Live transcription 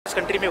इस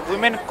कंट्री में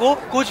वुमेन को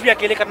कुछ भी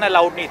अकेले करना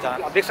अलाउड नहीं था।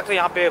 आप देख सकते हैं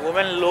यहाँ पे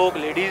वुमेन लोग,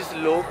 लेडीज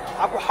लोग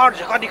आपको हर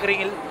जगह दिख रही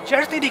है।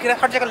 जेंट्स नहीं दिख रहे,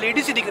 हर जगह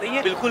लेडीज ही दिख रही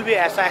है। बिल्कुल भी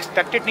ऐसा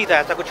एक्सपेक्टेड नहीं था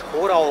ऐसा कुछ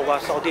हो रहा होगा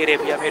सऊदी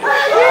अरेबिया में।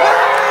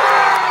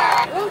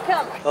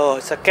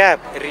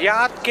 कैप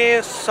रियाद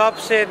के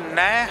सबसे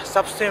नए,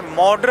 सबसे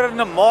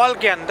मॉडर्न मॉल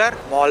के अंदर,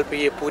 मॉल पे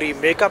ये पूरी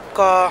मेकअप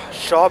का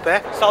शॉप है।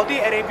 सऊदी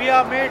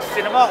अरेबिया में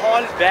सिनेमा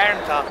हॉल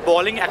बैंड था,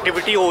 बॉलिंग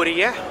एक्टिविटी हो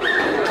रही है।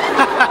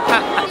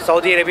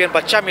 सऊदी अरेबियन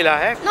बच्चा मिला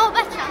है। नो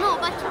बच्चा, नो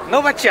बच्चा,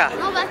 नो बच्चा,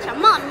 नो बच्चा,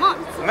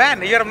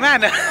 मैन यूर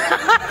मैन।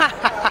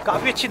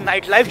 काफी अच्छी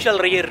नाइट लाइफ चल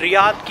रही है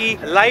रियाद की।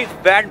 लाइव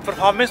बैंड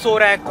परफॉर्मेंस हो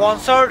रहा है,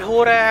 कॉन्सर्ट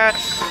हो रहा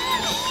है।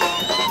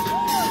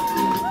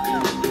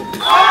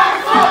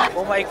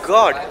 Oh my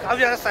God, काफी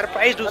ज्यादा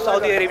सरप्राइज हूँ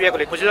सऊदी अरेबिया को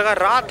लेकर। मुझे लगा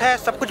रात है,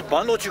 सब कुछ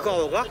बंद हो चुका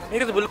होगा।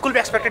 मेरे तो बिल्कुल भी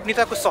एक्सपेक्टेड नहीं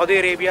था कुछ सऊदी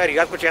अरेबिया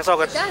रियाद कुछ ऐसा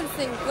होगा।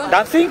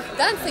 डांसिंग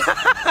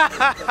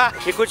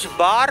ये कुछ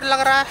बार लग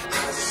रहा है।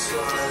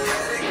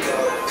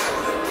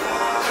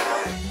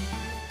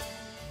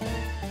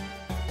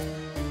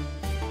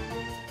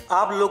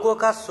 आप लोगों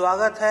का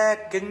स्वागत है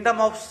किंगडम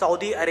ऑफ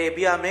सऊदी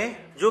अरेबिया में,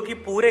 जो कि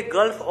पूरे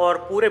गल्फ और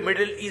पूरे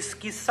मिडिल ईस्ट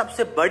की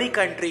सबसे बड़ी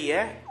कंट्री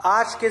है।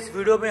 आज के इस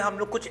वीडियो में हम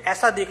लोग कुछ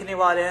ऐसा देखने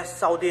वाले हैं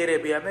सऊदी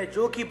अरेबिया में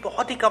जो कि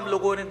बहुत ही कम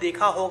लोगों ने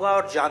देखा होगा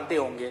और जानते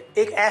होंगे।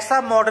 एक ऐसा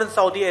मॉडर्न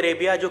सऊदी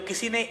अरेबिया जो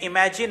किसी ने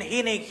इमेजिन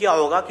ही नहीं किया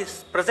होगा कि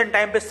प्रेजेंट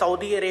टाइम पे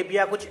सऊदी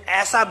अरेबिया कुछ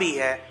ऐसा भी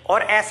है,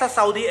 और ऐसा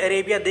सऊदी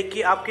अरेबिया देख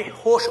के आपके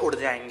होश उड़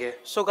जाएंगे।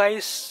 सो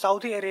गाइस,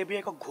 सऊदी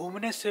अरेबिया को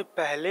घूमने से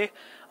पहले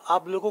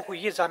आप लोगों को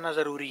ये जानना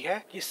जरूरी है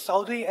कि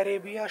सऊदी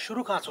अरेबिया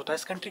शुरू कहाँ से होता है,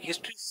 इस कंट्री की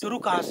हिस्ट्री शुरू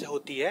कहाँ से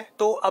होती है।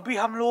 तो अभी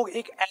हम लोग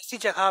एक ऐसी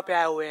जगह पे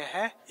आए हुए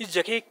हैं, इस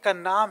जगह का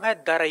नाम है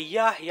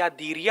दरैया या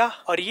दीरिया,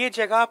 और ये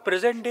जगह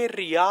प्रेजेंट डे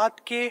रियाद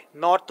के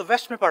नॉर्थ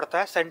वेस्ट में पड़ता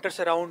है, सेंटर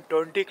से अराउंड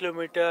 20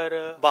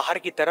 किलोमीटर बाहर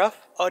की तरफ।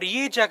 और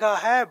ये जगह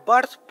है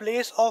birth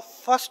place of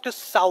first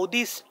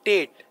Saudi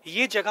state.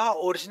 ये जगह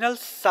ओरिजिनल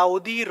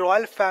सऊदी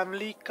रॉयल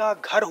फैमिली का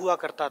घर हुआ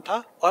करता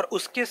था, और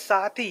उसके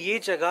साथ ही ये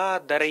जगह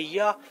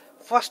दरैया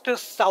फर्स्ट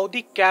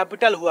सऊदी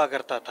कैपिटल हुआ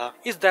करता था।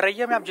 इस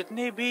दरैया में आप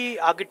जितने भी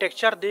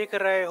आर्किटेक्चर देख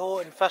रहे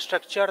हो,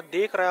 इंफ्रास्ट्रक्चर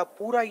देख रहे हो,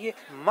 पूरा ये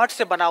मड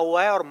से बना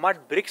हुआ है और मड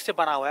ब्रिक से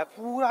बना हुआ है।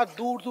 पूरा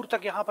दूर दूर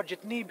तक यहाँ पर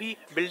जितनी भी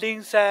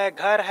बिल्डिंग्स है,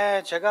 घर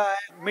है, जगह है,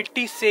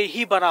 मिट्टी से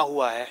ही बना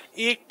हुआ है।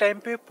 एक टाइम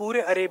पे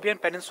पूरे अरेबियन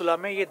पेनिनसुला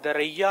में ये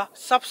दरैया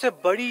सबसे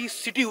बड़ी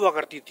सिटी हुआ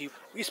करती थी।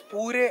 इस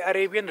पूरे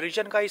अरेबियन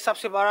रीजन का ये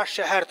सबसे बड़ा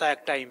शहर था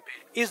एक टाइम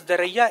पे। इस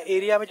दरैया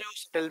एरिया में जो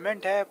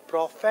सेटलमेंट है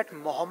प्रॉफेट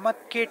मोहम्मद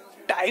के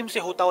टाइम से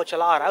होता हुआ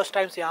चला आ रहा है। उस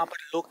टाइम से यहाँ पर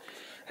लोग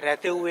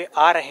रहते हुए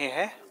आ रहे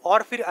हैं,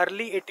 और फिर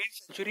अर्ली 18th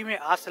सेंचुरी में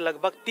आज से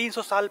लगभग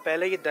 300 साल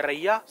पहले ये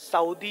दरैया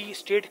सऊदी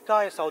स्टेट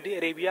का या सऊदी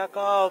अरेबिया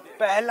का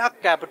पहला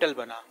कैपिटल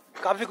बना।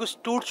 काफी कुछ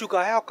टूट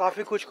चुका है और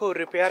काफी कुछ को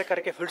रिपेयर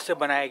करके फिर से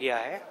बनाया गया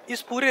है।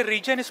 इस पूरे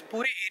रीजन, इस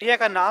पूरे एरिया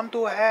का नाम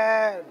तो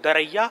है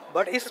दरैया,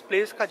 बट इस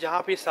प्लेस का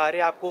जहाँ पे सारे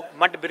आपको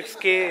मड ब्रिक्स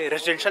के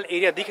रेजिडेंशियल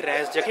एरिया दिख रहे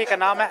हैं, इस जगह का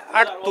नाम है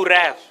अर्द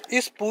तुरैफ।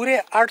 इस पूरे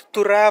अर्द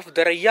तुरैफ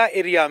दरैया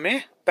एरिया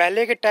में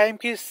पहले के टाइम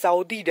की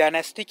सऊदी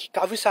डायनेस्टी की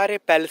काफी सारे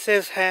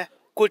पैलेसेस हैं,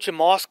 कुछ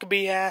मॉस्क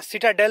भी हैं,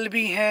 सिटाडेल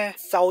भी हैं,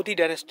 सऊदी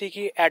डायनेस्टी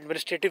की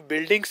एडमिनिस्ट्रेटिव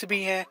बिल्डिंग्स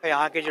भी हैं।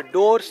 यहाँ के जो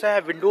डोर्स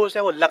हैं, विंडोज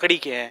हैं, वो लकड़ी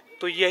के हैं।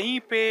 तो यहीं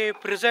पे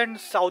प्रेजेंट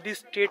सऊदी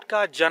स्टेट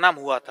का जन्म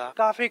हुआ था।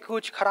 काफी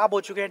कुछ खराब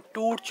हो चुके हैं,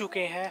 टूट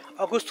चुके हैं,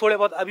 और कुछ थोड़े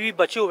बहुत अभी भी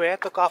बचे हुए हैं।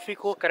 तो काफी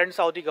को करंट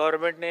सऊदी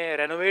गवर्नमेंट ने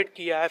रेनोवेट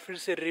किया है, फिर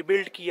से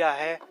रिबिल्ड किया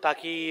है,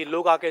 ताकि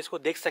लोग आके इसको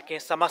देख सकें,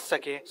 समझ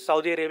सकें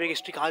सऊदी अरेबिया की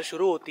हिस्ट्री कहाँ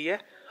शुरू होती है।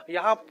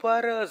 यहाँ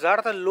पर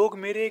ज्यादातर लोग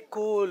मेरे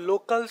को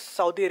लोकल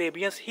सऊदी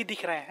अरेबियंस ही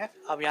दिख रहे हैं।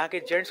 अब यहाँ के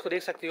जेंट्स को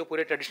देख सकते हो,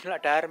 पूरे ट्रेडिशनल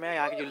अटायर में है।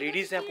 यहाँ की जो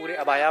लेडीज हैं पूरे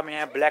अबाया में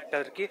हैं, ब्लैक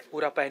कलर की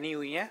पूरा पहनी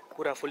हुई हैं,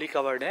 पूरा फुली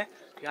कवर्ड है।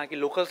 यहाँ की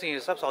लोकल्स ही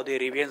सब सऊदी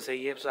अरेबियंस है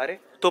ये सारे।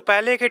 तो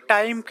पहले के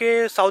टाइम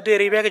के सऊदी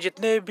अरेबिया के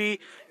जितने भी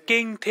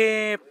किंग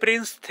थे,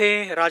 प्रिंस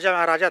थे, राजा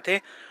महाराजा थे,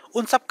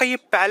 उन सब का ये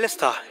पैलेस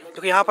था,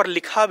 क्योंकि यहाँ पर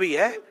लिखा भी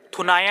है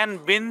थुनायन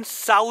बिन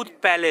साउद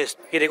पैलेस।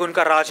 ये देखो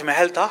उनका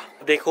राजमहल था।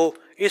 देखो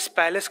इस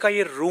पैलेस का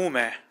ये रूम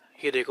है,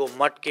 ये देखो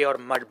मड के और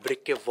मड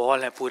ब्रिक के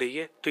वॉल हैं पूरे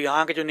ये। तो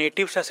यहाँ के जो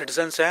नेटिव्स हैं,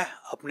 सिटीजन्स हैं,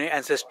 अपने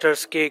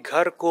एंसेस्टर्स के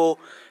घर को,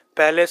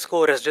 पैलेस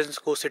को, रेजिडेंस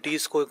को,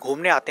 सिटीज को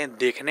घूमने आते हैं,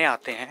 देखने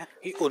आते हैं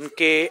कि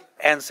उनके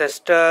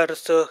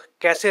एंसेस्टर्स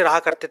कैसे रहा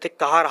करते थे,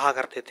 कहाँ रहा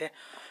करते थे,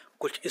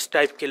 कुछ इस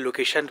टाइप के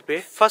लोकेशन पे।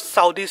 फर्स्ट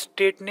सऊदी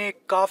स्टेट ने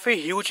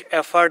काफी ह्यूज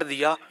एफर्ट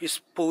दिया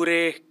इस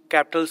पूरे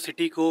कैपिटल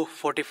सिटी को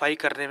फोर्टिफाई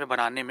करने में,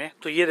 बनाने में।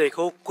 तो ये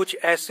देखो कुछ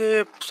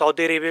ऐसे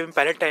सऊदी अरेबिया में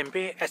पहले टाइम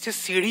पे ऐसी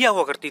सीढ़ियां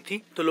हुआ करती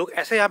थी, तो लोग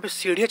ऐसे यहाँ पे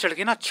सीढ़ियां चढ़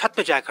के ना छत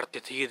पे जाया करते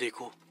थे। ये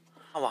देखो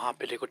वहाँ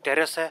पे देखो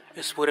टेरेस है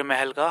इस पूरे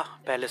महल का,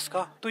 पैलेस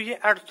का। तो ये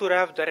अर्द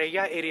तुरैफ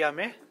दरैया एरिया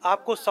में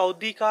आपको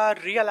सऊदी का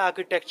रियल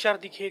आर्किटेक्चर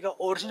दिखेगा,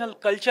 ओरिजिनल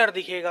कल्चर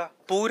दिखेगा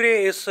पूरे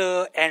इस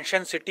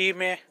एंशिएंट सिटी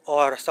में।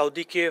 और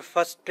सऊदी के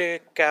फर्स्ट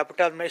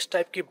कैपिटल में इस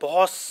टाइप की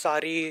बहुत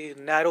सारी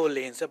नैरो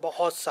लेन्स है,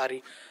 बहुत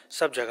सारी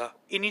सब जगह।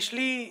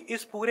 इनिशियली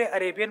इस पूरे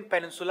अरेबियन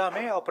पेनिनसुला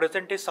में और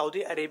प्रेजेंट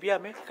सऊदी अरेबिया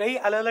में कई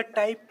अलग अलग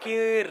टाइप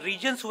के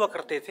रीजन्स हुआ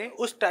करते थे।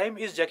 उस टाइम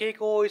इस जगह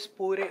को, इस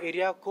पूरे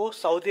एरिया को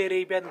सऊदी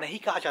अरेबिया नहीं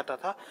कहा जाता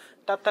था,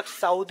 तब तक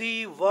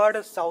सऊदी वर्ड,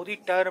 सऊदी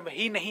टर्म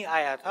ही नहीं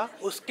आया था।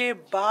 उसके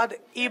बाद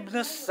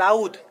इब्न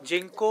सऊद,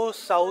 जिनको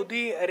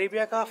सऊदी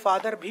अरेबिया का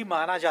फादर भी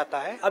माना जाता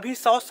है, अभी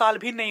 100 साल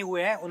भी नहीं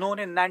हुए हैं,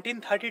 उन्होंने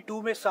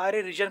 1932 में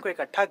सारे रीजन को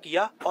इकट्ठा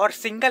किया और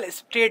सिंगल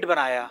स्टेट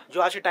बनाया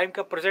जो आज के टाइम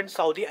का प्रेजेंट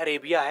सऊदी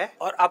अरेबिया है,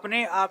 और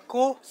अपने आप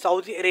को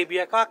सऊदी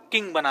अरेबिया का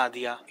किंग बना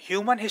दिया।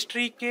 ह्यूमन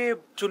हिस्ट्री के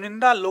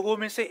चुनिंदा लोगों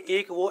में से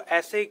एक वो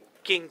ऐसे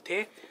किंग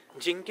थे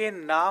जिनके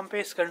नाम पे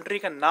इस कंट्री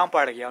का नाम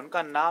पड़ गया।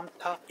 उनका नाम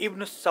था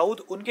इब्न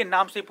सऊद, उनके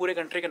नाम से पूरे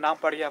कंट्री का नाम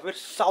पड़ गया फिर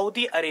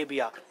सऊदी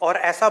अरेबिया। और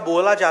ऐसा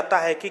बोला जाता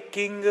है कि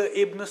किंग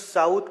इब्न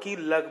सऊद की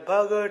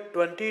लगभग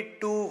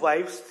 22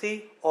 वाइफ्स थी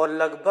और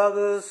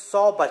लगभग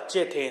 100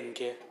 बच्चे थे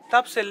इनके।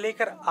 तब से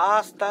लेकर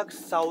आज तक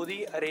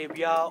सऊदी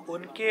अरेबिया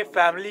उनके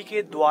फैमिली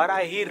के द्वारा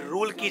ही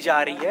रूल की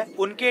जा रही है।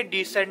 उनके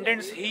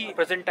डिसेंडेंट्स ही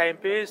प्रेजेंट टाइम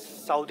पे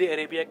सऊदी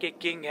अरेबिया के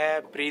किंग है,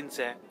 प्रिंस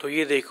है। तो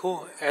ये देखो,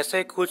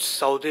 ऐसे कुछ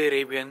सऊदी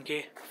अरेबियन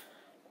के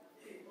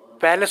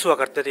पैलेस हुआ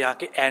करते थे, यहाँ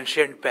के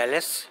एंशिएंट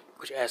पैलेस,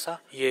 कुछ ऐसा।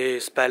 ये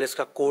इस पैलेस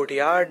का कोर्ट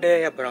यार्ड है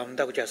या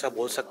बरामदा, कुछ ऐसा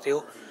बोल सकते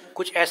हो।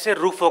 कुछ ऐसे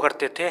रूफ हुआ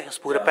करते थे इस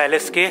पूरे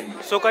पैलेस के।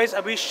 सो गाइस,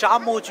 अभी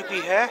शाम हो चुकी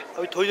है,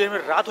 अभी थोड़ी देर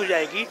में रात हो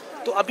जाएगी।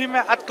 तो अभी मैं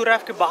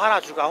अत-तुरैफ के बाहर आ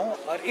चुका हूँ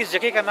और इस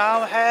जगह का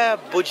नाम है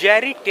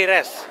बुजैरी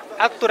टेरेस।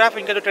 अत-तुरैफ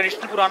इनका जो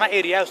ट्रेडिशनल पुराना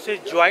एरिया है उससे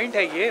ज्वाइंट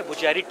है ये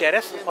बुजैरी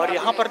टेरेस। और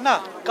यहाँ पर ना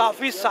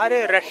काफी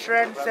सारे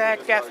रेस्टोरेंट्स हैं,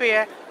 कैफे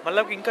है।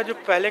 मतलब इनका जो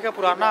पहले का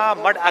पुराना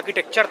मड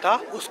आर्किटेक्चर था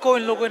उसको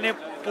इन लोगों ने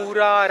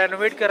पूरा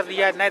रेनोवेट कर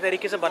दिया है, नए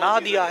तरीके से बना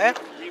दिया है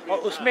और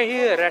उसमें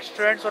ही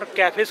रेस्टोरेंट्स और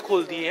कैफेज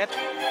खोल दिए हैं।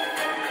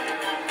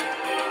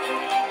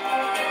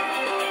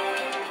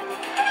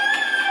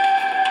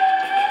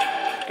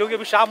 क्योंकि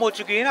अभी शाम हो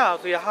चुकी है ना,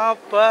 तो यहाँ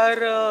पर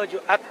जो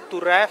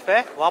अत-तुरैफ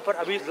है वहाँ पर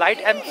अभी लाइट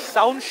एंड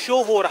साउंड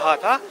शो हो रहा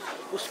था।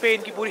 उस पर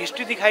इनकी पूरी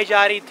हिस्ट्री दिखाई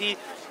जा रही थी।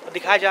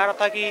 दिखाया जा रहा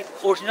था कि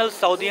ओरिजिनल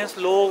सऊदियंस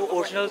लोग,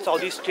 ओरिजिनल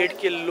सऊदी स्टेट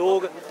के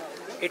लोग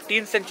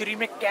 18th सेंचुरी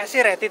में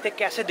कैसे रहते थे,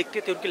 कैसे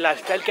दिखते थे, उनकी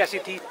लाइफस्टाइल कैसी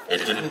थी।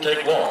 It didn't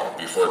take long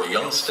before the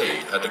young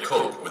state had to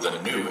cope with a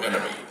new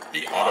enemy,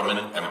 the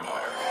Ottoman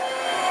Empire.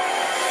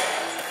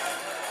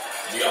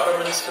 The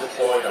Ottomans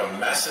deployed a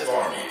massive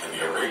army to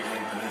the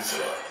Arabian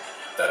Peninsula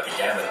that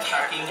began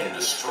attacking and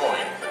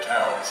destroying the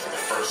towns of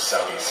the first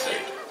Saudi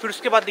state. फिर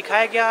उसके बाद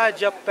दिखाया गया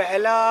जब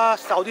पहला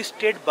Saudi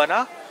state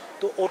बना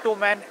तो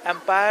Ottoman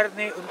empire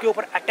ने उनके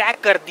ऊपर अटैक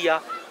कर दिया,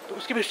 तो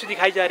उसकी भी हिस्ट्री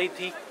दिखाई जा रही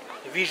थी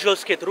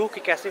विजुअल्स के थ्रू कि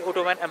कैसे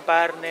ओटोमैन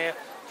एम्पायर ने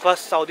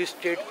फर्स्ट सऊदी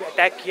स्टेट पे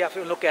अटैक किया,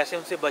 फिर उन लोग कैसे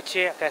उनसे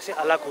बचे, कैसे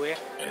अलग हुए।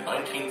 In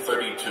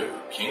 1932,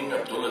 King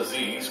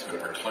Abdulaziz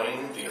could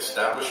proclaim the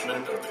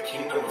establishment of the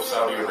Kingdom of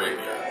Saudi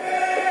Arabia.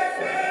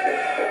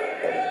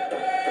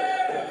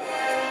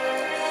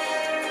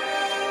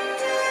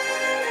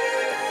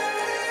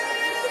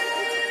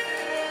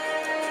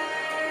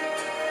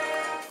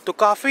 तो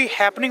काफ़ी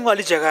हैपनिंग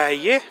वाली जगह है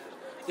ये,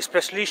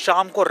 स्पेशली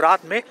शाम को,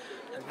 रात में।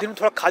 दिन में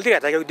थोड़ा खाली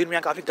रहता है क्योंकि दिन में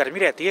यहाँ काफ़ी गर्मी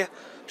रहती है।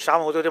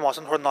 शाम होते होते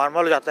मौसम थोड़ा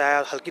नॉर्मल हो जाता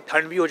है, हल्की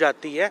ठंड भी हो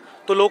जाती है।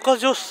 तो लोकल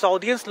जो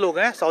सऊदियंस लोग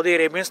हैं, सऊदी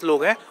अरेबियंस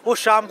लोग हैं, वो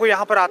शाम को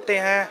यहाँ पर आते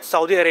हैं।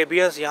 सऊदी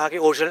अरेबियंस, यहाँ के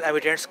ओरिजिनल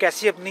एमिग्रेंट्स,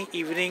 कैसे अपनी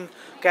इवनिंग,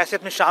 कैसे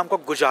अपनी शाम को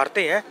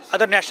गुजारते हैं।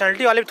 अदर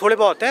नेशनलिटी वाले भी थोड़े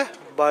बहुत हैं,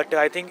 but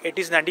I think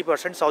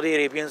 80-90% Saudi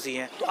Arabians ही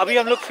हैं। तो अभी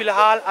हम लोग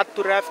फिलहाल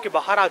अत-तुरैफ के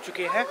बाहर आ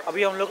चुके हैं।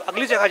 अभी हम लोग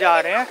अगली जगह जा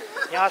रहे हैं।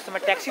 यहाँ से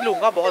मैं टैक्सी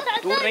लूँगा, बहुत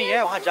दूर नहीं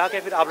है, वहाँ जाके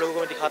फिर आप लोगों को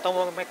मैं दिखाता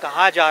हूँ मैं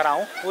कहाँ जा रहा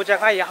हूँ। वो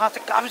जगह यहाँ से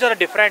काफ़ी ज़्यादा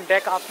डिफरेंट है,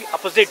 काफ़ी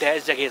अपोजिट है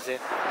इस जगह से।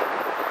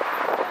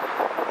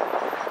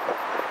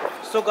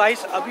 सो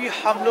गाइस, अभी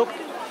हम लोग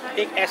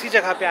एक ऐसी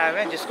जगह पे आए हुए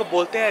हैं जिसको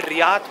बोलते हैं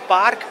रियाद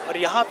पार्क, और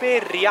यहाँ पे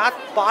रियाद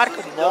पार्क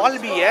मॉल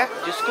भी है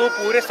जिसको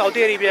पूरे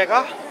सऊदी अरेबिया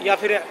का या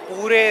फिर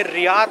पूरे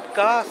रियाद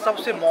का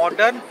सबसे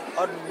मॉडर्न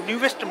और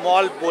न्यूवेस्ट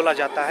मॉल बोला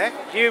जाता है।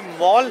 ये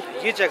मॉल,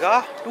 ये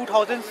जगह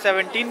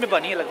 2017 में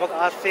बनी है, लगभग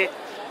आज से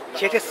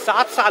 6 से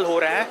 7 साल हो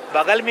रहे हैं।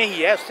 बगल में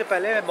ही है, उससे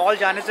पहले मॉल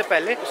जाने से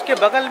पहले उसके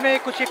बगल में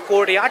कुछ एक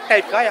कोर्टयार्ड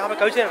टाइप का, यहाँ पे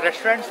कई सारे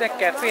रेस्टोरेंट्स हैं,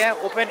 कैफे हैं,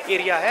 ओपन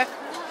एरिया है।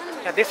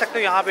 यहाँ देख सकते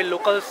हो, यहाँ पे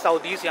लोकल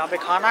सऊदीज यहाँ पे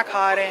खाना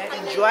खा रहे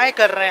हैं, एंजॉय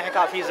कर रहे हैं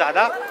काफ़ी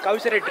ज़्यादा। काफ़ी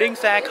सारे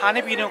ड्रिंक्स हैं,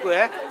 खाने पीने को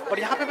है। और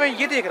यहाँ पे मैं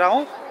ये देख रहा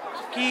हूँ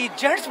कि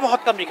जेंट्स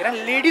बहुत कम दिख रहे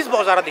हैं, लेडीज़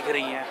बहुत ज़्यादा दिख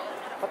रही हैं।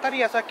 पता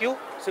नहीं ऐसा क्यों,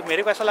 सिर्फ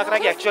मेरे को ऐसा लग रहा है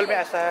कि एक्चुअल में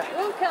ऐसा है।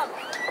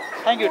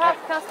 Thank you.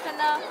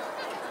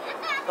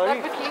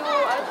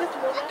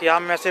 कि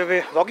हम ऐसे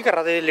वॉकिंग कर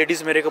रहे थे,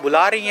 लेडीज़ मेरे को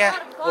बुला रही हैं।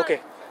 ओके,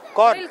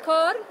 कौन?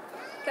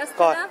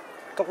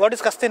 What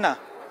is कस्तिना?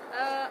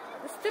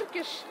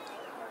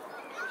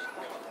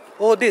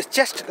 Oh, this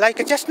like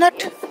a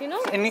chestnut? You know?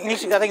 In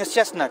English, I think it's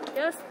chestnut.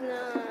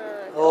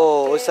 Chestnut.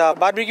 Oh, it's a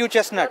barbecue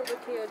chestnut.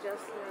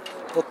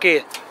 Okay,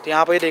 तो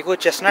यहाँ पे ये देखो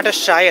chestnut है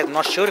शायद,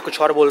 not sure, कुछ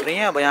और बोल रही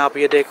हैं। अब यहाँ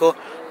पे ये देखो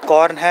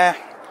corn है।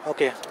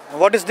 Okay,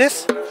 what is this?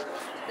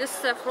 This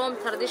from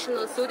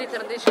traditional Saudi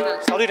traditional.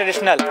 Saudi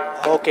traditional.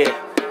 Okay,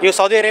 you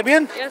Saudi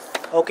Arabian? Yes.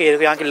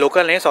 Okay, यहाँ की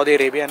लोकल है, Saudi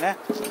Arabian है।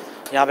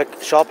 यहाँ पे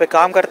शॉप पे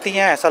काम करती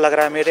हैं, ऐसा लग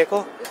रहा है मेरे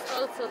को। It's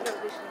also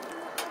traditional.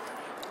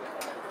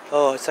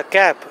 Oh, it's a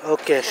cap.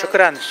 Okay,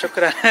 शुक्रान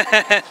शुक्रान।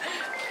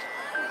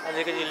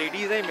 देखिए ये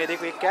लेडीज़ है, मेरे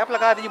को एक कैप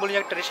लगा दी,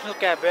 बोलिए ट्रेडिशनल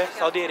कैप है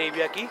सऊदी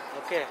अरेबिया की।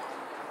 Okay,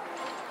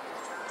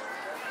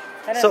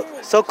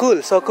 So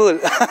cool, so cool.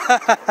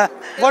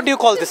 What do you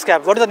call this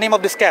cap? What is the name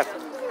of this cap?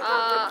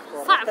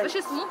 صعب ايش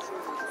اسمه؟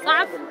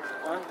 صعب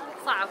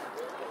صعب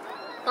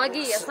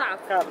طاقية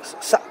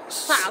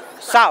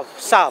صعب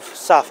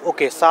साफ.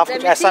 Okay, साफ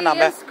कुछ ऐसा नाम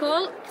है.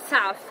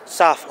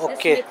 साफ.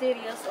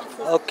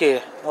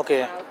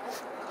 Okay.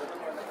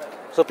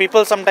 So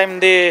people sometimes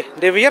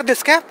they wear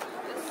this cap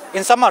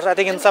in summers. I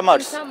think in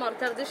summers.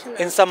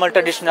 In summer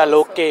traditional.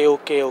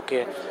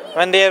 Okay.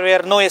 When they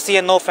wear no AC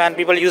and no fan,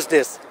 people use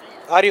this.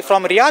 Are you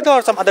from Riyadh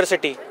or some other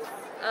city?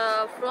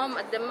 From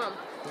Dammam.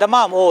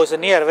 Dammam. Oh, it's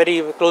near,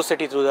 very close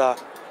city to the.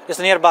 It's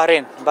near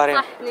Bahrain. Near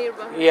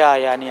Bahrain.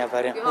 Yeah, near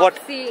Bahrain. What?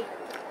 Sea.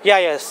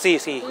 Yeah,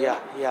 sea.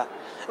 Yeah.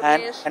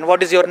 And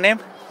what is your name?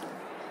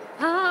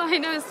 My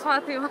name is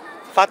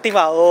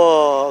Fatima.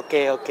 Oh,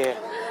 okay.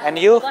 And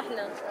you?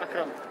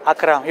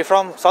 Akram. You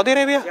from Saudi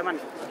Arabia?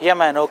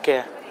 Yemen.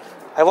 Okay.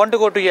 I want to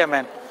go to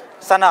Yemen.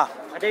 Sana,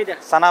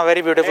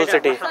 very beautiful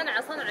city.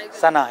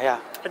 Sana, yeah.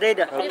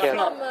 Okay.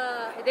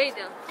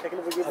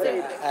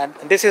 And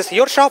this is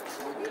your shop?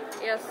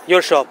 Yes.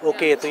 Your shop.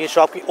 Okay. तो ये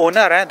shop की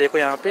owner है. देखो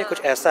यहाँ पे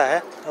कुछ ऐसा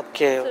है.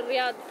 Okay.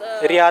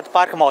 Riyadh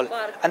Park Mall.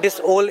 And this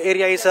whole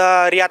area is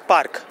Riyadh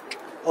Park.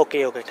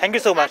 Okay. Thank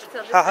you so much.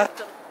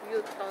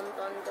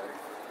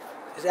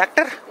 Is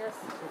actor? Yes.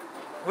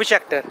 Which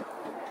actor?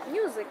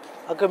 Music.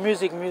 Okay,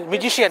 musician.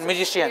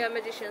 Yeah,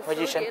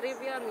 magician.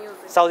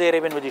 Saudi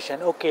Arabian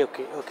musician. Okay.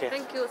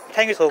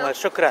 Thank you so much.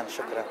 शुक्रान.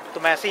 तो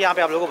मैं ऐसे ही यहाँ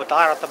पे आप लोगों को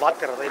बता रहा था, बात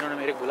कर रहा था, इन्होंने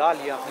मेरे को बुला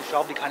लिया, अपनी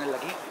शॉप दिखाने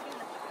लगी.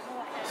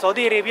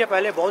 सऊदी अरेबिया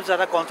पहले बहुत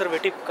ज़्यादा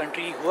कंजर्वेटिव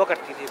कंट्री हुआ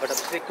करती थी, बट अब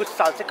पिछले कुछ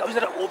साल से काफ़ी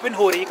ज़्यादा ओपन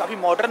हो रही है, काफ़ी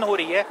मॉडर्न हो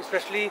रही है.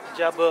 स्पेशली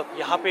जब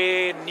यहाँ पे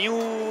न्यू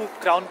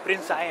क्राउन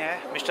प्रिंस आए हैं,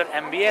 मिस्टर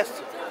MBS,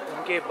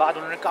 उनके बाद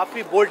उन्होंने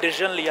काफ़ी बोल्ड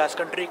डिसीजन लिया इस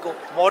कंट्री को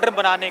मॉडर्न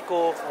बनाने को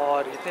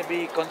और जितने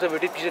भी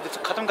कंजर्वेटिव चीज़ें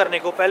ख़त्म करने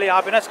को. पहले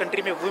यहाँ पे ना इस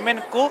कंट्री में वुमेन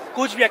को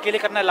कुछ भी अकेले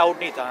करना अलाउड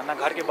नहीं था, ना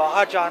घर के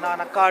बाहर जाना,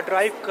 ना कार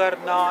ड्राइव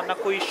करना, ना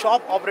कोई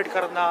शॉप ऑपरेट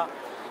करना.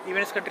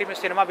 इवन इस कंट्री में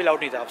सिनेमा भी अलाउड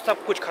नहीं था.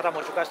 सब कुछ खत्म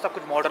हो चुका है, सब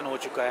कुछ मॉडर्न हो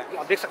चुका है.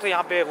 आप देख सकते हैं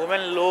यहाँ पे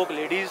वुमेन लोग,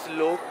 लेडीज़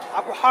लोग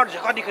आपको हर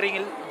जगह दिख रही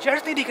हैं.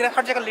 जेंट्स नहीं दिख रहे हैं,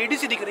 हर जगह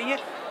लेडीज़ ही दिख रही हैं.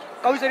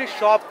 काफ़ी सारी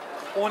शॉप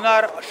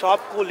ओनर शॉप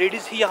को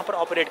लेडीज़ ही यहाँ पर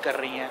ऑपरेट कर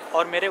रही हैं.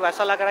 और मेरे को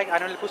ऐसा लग रहा है कि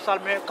आने वाले कुछ साल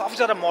में काफ़ी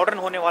ज़्यादा मॉडर्न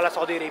होने वाला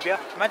सऊदी अरेबिया.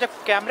 मैं जब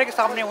कैमरे के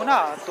सामने हूँ ना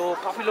तो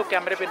काफ़ी लोग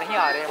कैमरे पे नहीं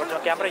आ रहे हैं, बट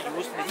जब कैमरा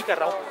यूज़ नहीं कर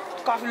रहा हूँ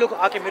तो काफ़ी लोग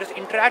आके मेरे से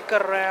इंटरेक्ट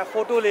कर रहे हैं,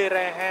 फ़ोटो ले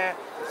रहे हैं,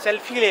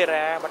 सेल्फी ले रहे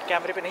हैं, बट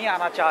कैमरे पे नहीं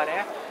आना चाह रहे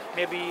हैं.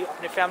 मे बी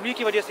अपने फैमिली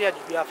की वजह से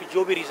या फिर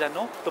जो भी रीज़न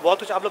हो. तो बहुत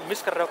कुछ आप लोग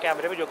मिस कर रहे हो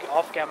कैमरे में, जो कि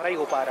ऑफ कैमरा ही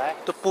हो पा रहा है.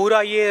 तो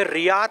पूरा ये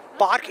रियाद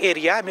पार्क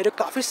एरिया है, मेरे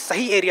को काफ़ी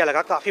सही एरिया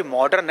लगा, काफ़ी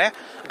मॉडर्न है.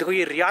 देखो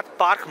ये रियाद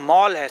पार्क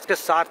मॉल है, इसके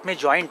साथ में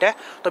जॉइंट है,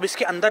 तो अब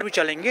इसके अंदर भी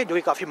चलेंगे जो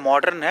कि काफ़ी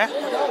मॉडर्न है.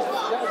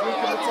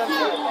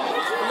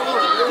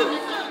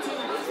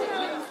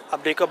 अब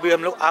देखो अभी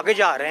हम लोग आगे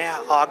जा रहे हैं.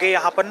 आगे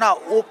यहाँ पर ना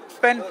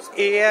ओपन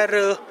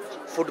एयर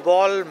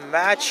फुटबॉल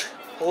मैच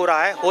हो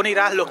रहा है, हो नहीं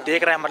रहा है, लोग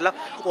देख रहे हैं. मतलब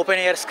ओपन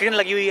एयर स्क्रीन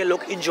लगी हुई है,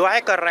 लोग एंजॉय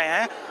कर रहे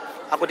हैं.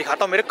 आपको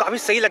दिखाता हूँ, मेरे काफ़ी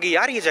सही लगी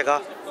यार ये जगह.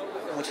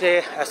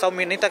 मुझे ऐसा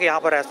उम्मीद नहीं था कि यहाँ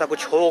पर ऐसा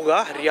कुछ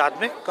होगा. रियाद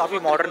में काफ़ी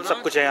मॉडर्न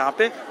सब कुछ है यहाँ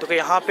पे. तो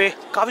यहाँ पे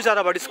काफ़ी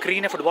ज़्यादा बड़ी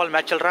स्क्रीन है, फुटबॉल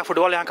मैच चल रहा है.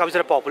 फुटबॉल यहाँ काफ़ी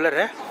ज़्यादा पॉपुलर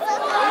है.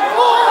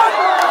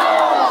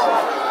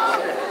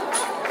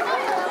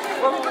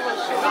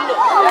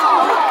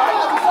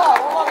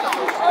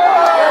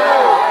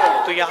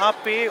 तो यहाँ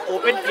पे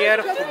ओपन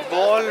एयर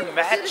फुटबॉल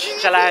मैच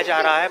चलाया जा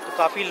रहा है. तो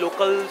काफ़ी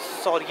लोकल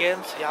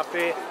ऑडियंस यहाँ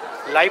पे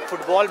लाइव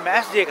फुटबॉल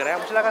मैच देख रहे हैं.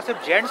 मुझे लगा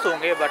सिर्फ जेंट्स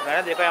होंगे, बट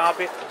मैंने देखा यहाँ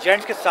पे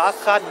जेंट्स के साथ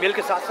साथ मेल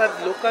के साथ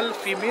साथ लोकल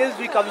फीमेल्स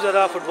भी काफ़ी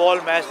ज़्यादा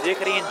फुटबॉल मैच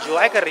देख रही हैं,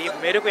 एंजॉय कर रही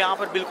है. मेरे को यहाँ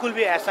पर बिल्कुल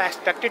भी ऐसा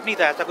एक्सपेक्टेड नहीं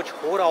था ऐसा कुछ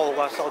हो रहा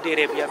होगा सऊदी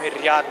अरेबिया में,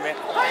 रियाद में.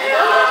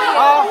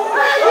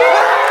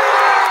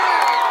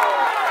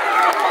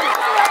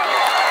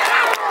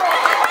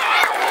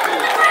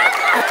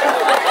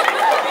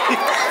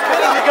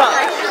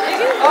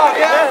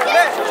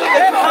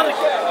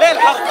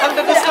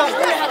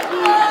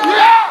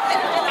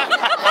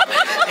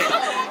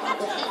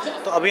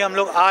 तो अभी हम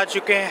लोग आ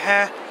चुके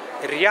हैं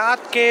रियाद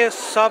के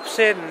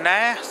सबसे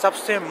नए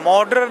सबसे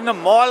मॉडर्न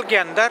मॉल के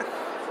अंदर.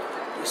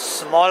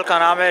 इस मॉल का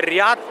नाम है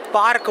रियाद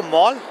पार्क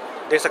मॉल.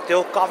 देख सकते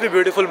हो काफ़ी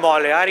ब्यूटीफुल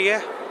मॉल है यार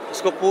ये.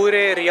 इसको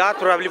पूरे रियाद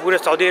प्रोबेबली पूरे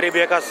सऊदी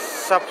अरेबिया का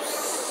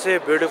सबसे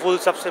ब्यूटीफुल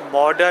सबसे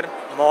मॉडर्न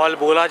मॉल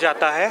बोला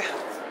जाता है.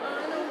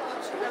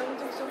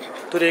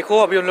 तो देखो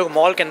अभी हम लोग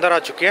मॉल के अंदर आ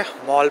चुके हैं.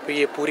 मॉल पे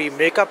ये पूरी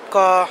मेकअप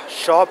का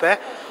शॉप है,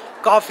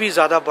 काफ़ी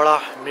ज़्यादा बड़ा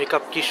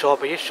मेकअप की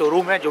शॉप है, ये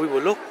शोरूम है जो भी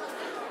बोलो.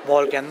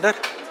 मॉल के अंदर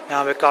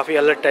यहाँ पे काफ़ी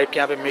अलग टाइप के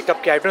यहाँ पे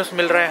मेकअप के आइटम्स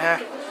मिल रहे हैं.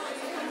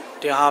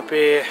 तो यहाँ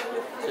पे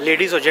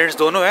लेडीज़ और जेंट्स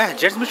दोनों हैं.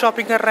 जेंट्स भी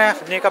शॉपिंग कर रहे हैं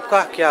मेकअप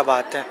का, क्या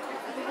बात है.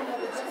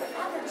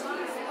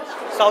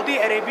 सऊदी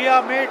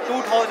अरेबिया में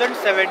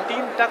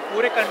 2017 तक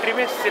पूरे कंट्री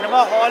में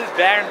सिनेमा हॉल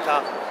बैन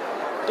था.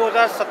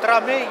 2017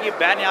 में ये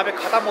बैन यहाँ पे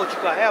ख़त्म हो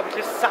चुका है. अब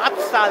पिछले 7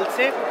 साल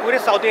से पूरे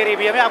सऊदी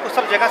अरेबिया में आपको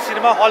सब जगह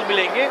सिनेमा हॉल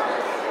मिलेंगे.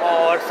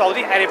 और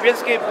सऊदी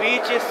अरेबियंस के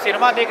बीच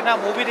सिनेमा देखना,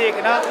 मूवी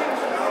देखना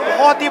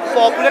बहुत ही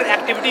पॉपुलर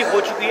एक्टिविटी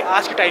हो चुकी है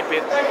आज के टाइम पे।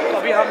 तो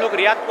अभी हम लोग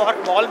रियाद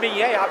पॉर्ट मॉल में ही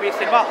है, यहाँ पे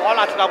सिनेमा हॉल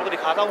आ चुका, आपको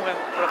दिखाता हूँ मैं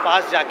थोड़ा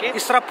पास जाके।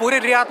 इस तरह पूरे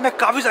रियाद में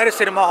काफ़ी सारे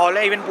सिनेमा हॉल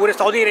है, इवन पूरे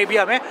सऊदी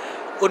अरेबिया में।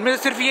 उनमें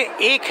से सिर्फ ये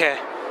एक है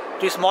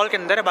जो इस मॉल के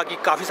अंदर है, बाकी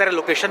काफ़ी सारे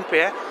लोकेशन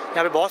पे है।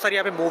 यहाँ पे बहुत सारी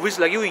यहाँ पे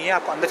मूवीज़ लगी हुई हैं,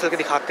 आपको अंदर चल के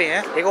दिखाते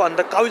हैं। देखो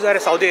अंदर काफ़ी सारे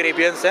सऊदी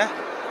अरेबियंस हैं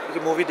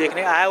जो मूवी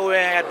देखने आए हुए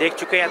हैं या देख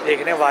चुके हैं या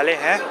देखने वाले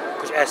हैं,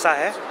 कुछ ऐसा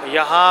है।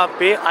 यहाँ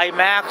पे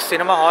IMAX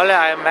सिनेमा हॉल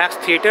है,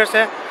 IMAX थिएटर्स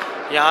है,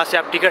 यहाँ से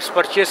आप टिकट्स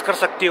परचेज कर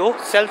सकते हो।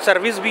 सेल्फ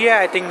सर्विस भी है,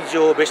 आई थिंक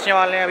जो बेचने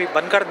वाले हैं अभी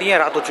बंद कर दिए हैं,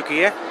 रात हो चुकी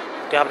है।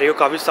 तो यहाँ देखो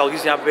काफ़ी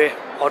सऊदीज़ यहाँ पे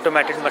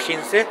ऑटोमेटेड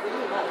मशीन से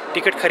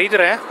टिकट खरीद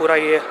रहे हैं। पूरा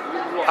ये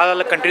अलग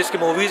अलग कंट्रीज़ की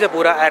मूवीज़ है,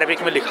 पूरा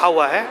अरबिक में लिखा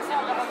हुआ है।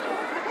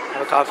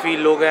 और काफ़ी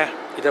लोग हैं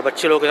इधर,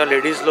 बच्चे लोग हैं,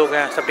 लेडीज़ लोग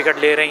हैं, सब टिकट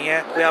ले रही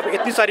हैं। तो यहाँ पे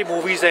इतनी सारी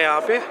मूवीज़ है,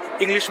 यहाँ पे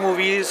इंग्लिश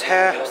मूवीज़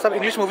है, सब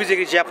इंग्लिश मूवीज़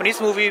है,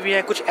 जापानीज़ मूवी भी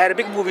है, कुछ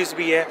अरबिक मूवीज़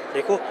भी है।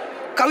 देखो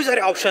काफ़ी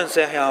सारे ऑप्शंस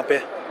हैं यहाँ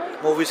पे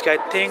मूवीज़ के। आई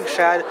थिंक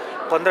शायद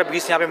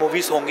 15-20 यहाँ पे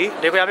मूवीज़ होंगी।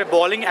 देखो यहाँ पे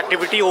बॉलिंग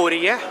एक्टिविटी हो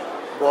रही है,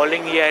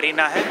 बॉलिंग ये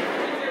एरिना है।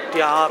 तो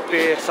यहाँ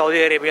पे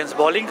सऊदी अरेबियंस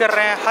बॉलिंग कर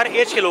रहे हैं, हर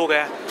एज के लोग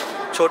हैं,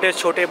 छोटे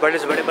छोटे बड़े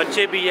से बड़े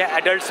बच्चे भी हैं,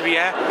 एडल्ट्स भी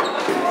हैं।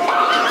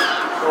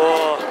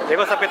 तो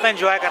देखो सब कितना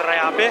एंजॉय कर रहे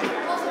हैं यहाँ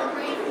पे।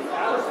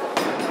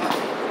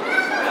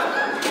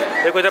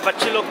 देखो इधर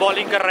बच्चे लोग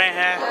बॉलिंग कर रहे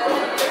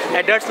हैं,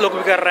 एडल्ट्स लोग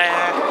भी कर रहे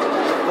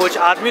हैं, कुछ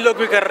आदमी लोग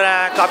भी कर रहे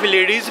हैं, काफ़ी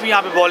लेडीज़ भी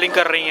यहाँ पे बॉलिंग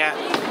कर रही हैं।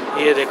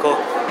 ये देखो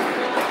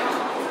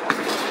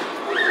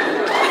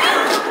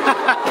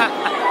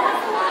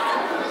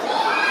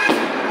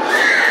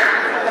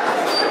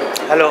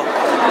हेलो।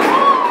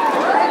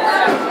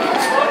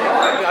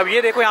 अब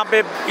ये देखो यहाँ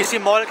पे इसी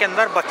मॉल के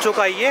अंदर बच्चों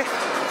का ये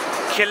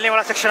खेलने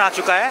वाला सेक्शन आ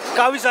चुका है।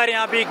 काफ़ी सारे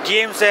यहाँ पे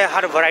गेम्स है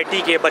हर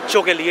वैरायटी के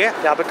बच्चों के लिए।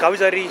 यहाँ पे काफ़ी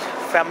सारी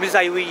फैमिलीज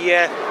आई हुई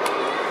है।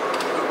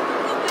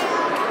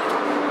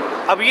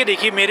 अब ये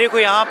देखिए मेरे को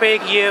यहाँ पे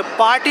एक ये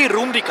पार्टी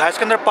रूम दिखा है,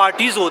 इसके अंदर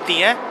पार्टीज होती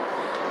हैं।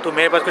 तो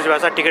मेरे पास कुछ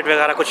वैसा टिकट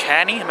वगैरह कुछ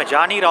है नहीं, मैं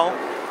जा नहीं रहा हूँ।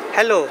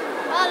 Hello,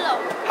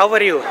 how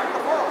are you?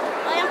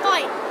 I am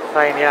fine.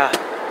 Fine, या।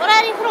 Where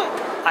are you from?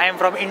 I am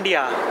from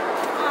India.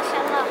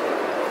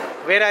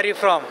 MashaAllah. Where are you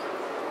from?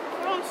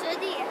 From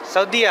Saudi.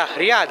 Saudi,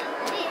 Riyadh.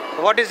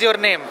 What is your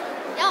name?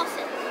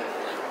 Yasir.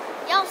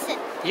 Yasir.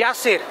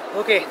 Yasir.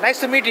 Okay, nice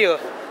to meet you.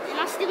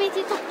 Nice to meet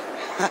you too.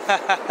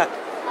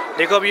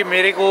 देखो अभी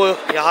मेरे को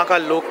यहाँ का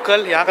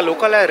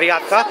local है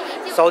Riyadh का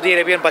Saudi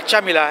Arabian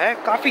बच्चा मिला है,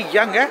 काफ़ी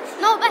यंग है।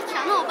 No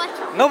bacha, no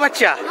bacha. No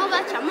बच्चा? No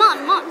bacha, man.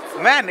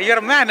 Man, your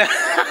man.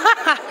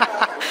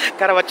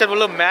 कह रहा बच्चा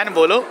बोलो मैन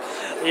बोलो,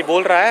 ये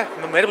बोल रहा है।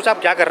 मेरे पूछा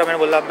आप क्या कर रहे हो, मैंने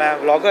बोला मैं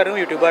व्लॉगर हूँ,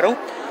 यूट्यूबर हूँ।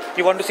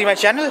 You want to see my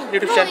channel,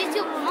 YouTube No channel?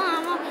 YouTube,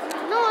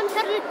 no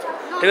internet.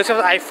 No. देखो इसके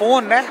पास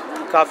आईफोन है,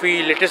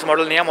 काफ़ी लेटेस्ट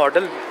मॉडल, नया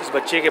मॉडल इस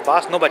बच्चे के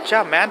पास। नो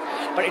बच्चा मैन,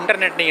 पर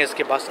इंटरनेट नहीं है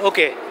इसके पास।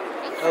 Okay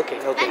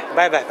okay okay,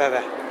 bye bye bye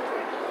bye.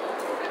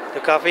 तो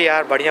काफ़ी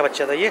यार बढ़िया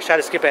बच्चा था ये, शायद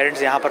इसके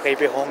पेरेंट्स यहाँ पर कहीं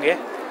पे होंगे।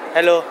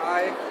 Hello,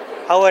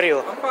 how are you?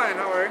 I'm fine,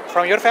 how are you?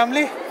 From your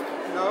family?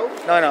 No.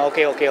 No,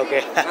 okay okay okay.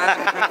 No,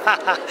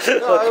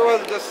 I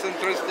was just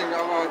interesting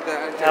about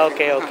that.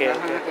 Okay okay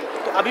okay.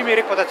 तो अभी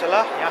मेरे को पता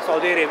चला यहाँ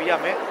सऊदी अरेबिया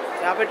में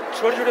यहाँ पे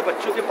छोटे छोटे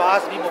बच्चों के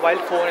पास भी mobile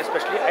phone,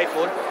 specially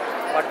iPhone,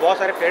 but बहुत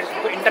सारे पेरेंट्स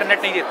उनको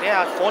इंटरनेट नहीं देते हैं।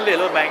 आज फ़ोन ले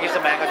लो, महंगे से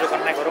महंगा जो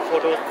करना है करो,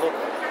 फोटो को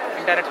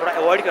इंटरनेट थोड़ा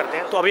अवॉइड करते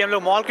हैं। तो अभी हम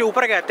लोग मॉल के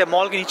ऊपर गए थे,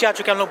 मॉल के नीचे आ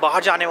चुके हैं, हम लोग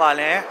बाहर जाने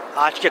वाले हैं,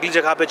 आज की अगली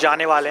जगह पे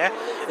जाने वाले हैं।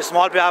 इस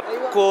मॉल पे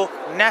आपको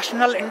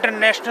नेशनल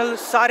इंटरनेशनल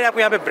सारे आपको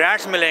यहाँ पे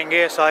ब्रांड्स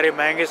मिलेंगे, सारे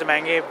महंगे से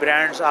महंगे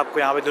ब्रांड्स आपको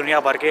यहाँ पे दुनिया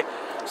भर के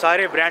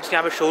सारे ब्रांड्स के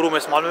यहाँ पे शोरूम है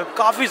इस मॉल में।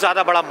 काफ़ी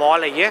ज़्यादा बड़ा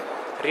मॉल है ये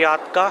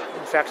रियाद का,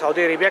 इनफैक्ट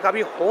सऊदी अरेबिया का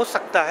भी हो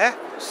सकता है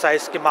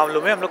साइज़ के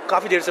मामलों में। हम लोग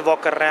काफ़ी देर से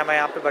वॉक कर रहे हैं मैं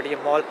यहाँ पे, बट ये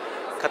मॉल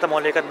ख़त्म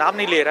होने का नाम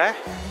नहीं ले रहा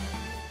है।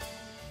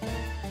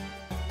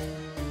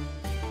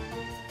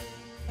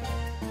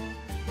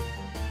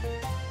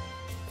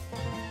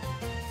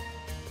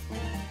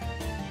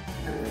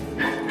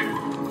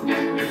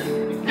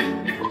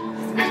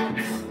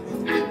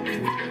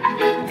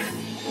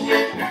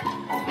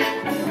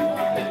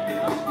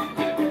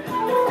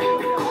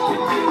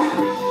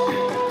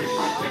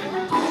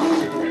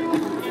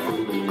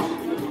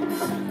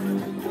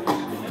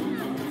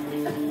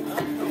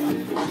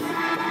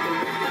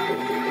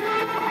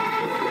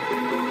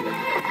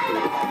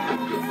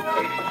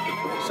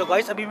 सो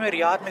गाइस अभी मैं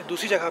रियाद में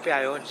दूसरी जगह पे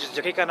आया हूँ, जिस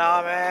जगह का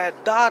नाम है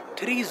दा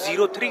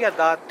 303 या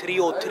दा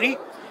 303।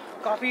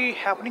 काफ़ी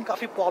हैपनिंग,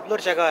 काफ़ी पॉपुलर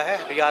जगह है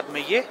रियाद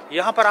में ये।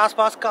 यहाँ पर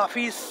आसपास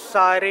काफ़ी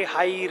सारे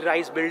हाई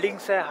राइज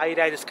बिल्डिंग्स है, हाई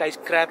राइज स्काई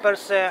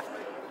स्क्रैपर्स है।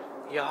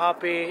 यहाँ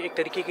पे एक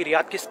तरीके की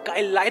रियाद की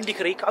स्काई लाइन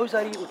दिख रही, काफ़ी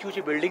सारी ऊंची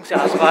ऊंची बिल्डिंग्स है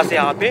आसपास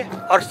यहाँ पे।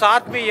 और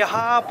साथ में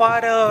यहाँ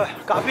पर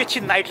काफ़ी अच्छी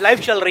नाइट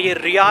लाइफ चल रही है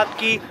रियाद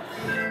की।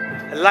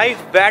 लाइव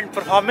बैंड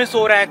परफॉर्मेंस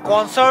हो रहा है,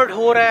 कॉन्सर्ट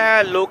हो रहा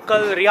है।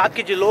 लोकल रियाद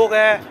के जो लोग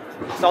हैं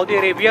सऊदी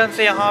अरेबियन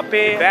से यहाँ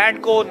पे बैंड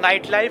को,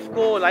 नाइट लाइफ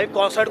को, लाइव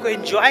कॉन्सर्ट को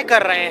एंजॉय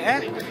कर रहे हैं।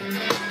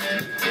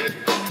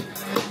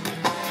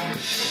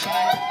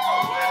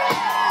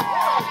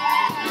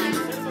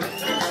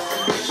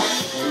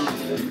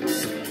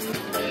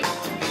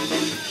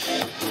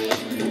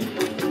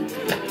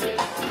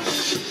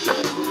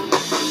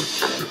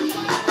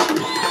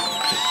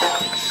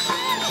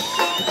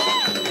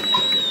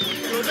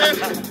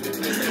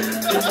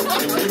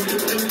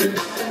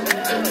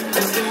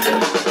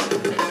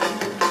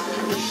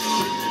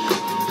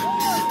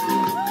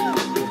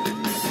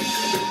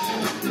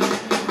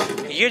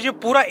 ये जो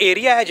पूरा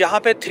एरिया है जहाँ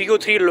पे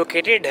 303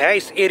 लोकेटेड है,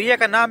 इस एरिया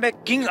का नाम है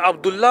king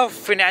Abdullah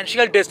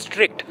financial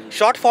district.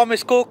 Short form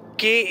इसको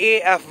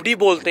KAFD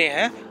बोलते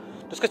हैं।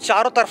 तो उसके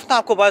चारों तरफ ना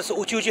आपको बस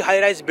ऊंची ऊंची हाई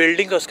राइज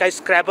बिल्डिंग और स्काई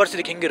स्क्रैपर्स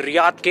दिखेंगे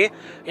रियाद के।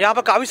 यहाँ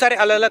पर काफ़ी सारे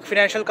अलग अलग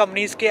फाइनेंशियल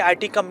कंपनीज के,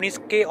 IT कंपनीज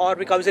के और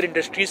भी काफ़ी सारी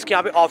इंडस्ट्रीज के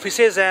यहाँ पे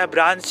ऑफिसेज हैं,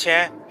 ब्रांच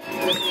हैं।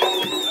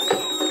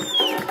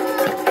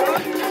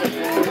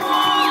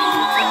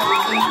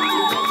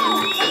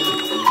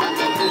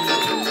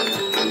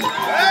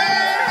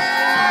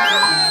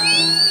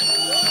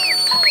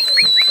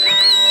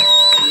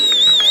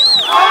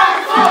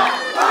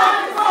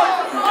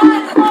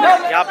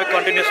 यहाँ पे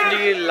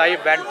कंटिन्यूसली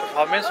लाइव बैंड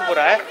परफॉर्मेंस हो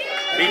रहा है,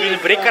 बीच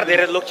में ब्रेक कर दे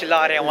रहे हैं, लोग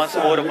चिल्ला रहे हैं वंस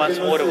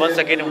मोर वंस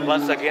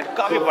अगेन।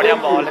 काफ़ी बढ़िया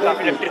माहौल है,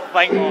 काफ़ी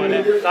इलेक्ट्रीफाइंग माहौल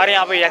है। सारे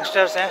यहाँ पे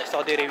यंगस्टर्स हैं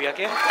सऊदी अरेबिया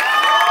के।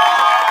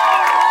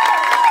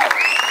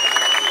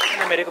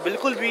 मेरे को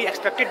बिल्कुल भी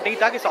एक्सपेक्टेड नहीं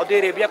था कि सऊदी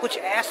अरेबिया कुछ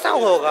ऐसा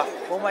होगा।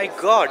 ओह माय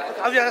गॉड,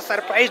 काफ़ी ज़्यादा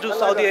सरप्राइज हूँ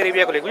सऊदी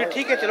अरेबिया को लेकर।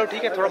 ठीक है, चलो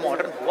ठीक है, थोड़ा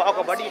मॉडर्न हुआ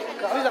होगा बट ये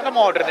काफ़ी ज़्यादा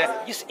मॉडर्न है।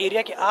 इस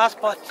एरिया के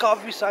आसपास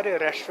काफ़ी सारे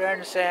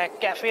रेस्टोरेंट्स हैं,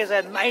 कैफेज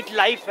है, नाइट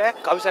लाइफ है।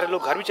 काफ़ी सारे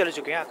लोग घर भी चले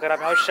चुके हैं। अगर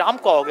आप यहाँ शाम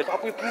को आओगे तो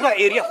आपको पूरा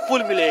एरिया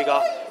फुल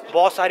मिलेगा।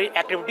 बहुत सारी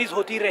एक्टिविटीज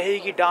होती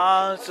रहेगी,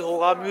 डांस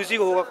होगा, म्यूजिक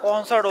होगा,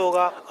 कॉन्सर्ट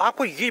होगा।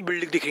 आपको ये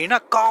बिल्डिंग दिख रही है ना,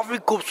 काफ़ी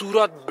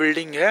खूबसूरत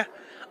बिल्डिंग है।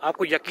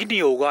 आपको यकीन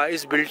नहीं होगा,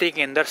 इस बिल्डिंग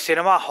के अंदर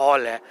सिनेमा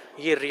हॉल है।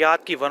 ये रियाद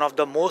की one of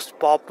the most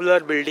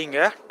popular building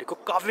है। देखो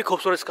काफ़ी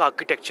खूबसूरत इसका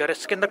आर्किटेक्चर है।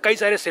 इसके अंदर कई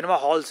सारे सिनेमा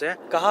हॉल्स हैं।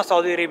 कहाँ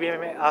सऊदी अरेबिया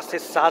में आज से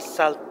 7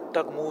 साल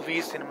तक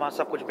मूवी, सिनेमा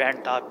सब कुछ बैंड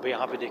था।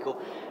 यहाँ पे देखो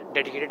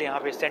डेडिकेटेड यहाँ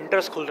पे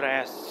सेंटर्स खुल रहे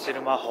हैं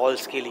सिनेमा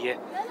हॉल्स के लिए।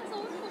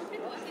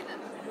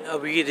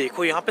 अब ये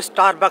देखो यहाँ पे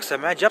स्टारबक्स है।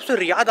 मैं जब से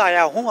रियाद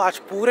आया हूँ आज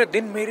पूरे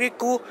दिन मेरे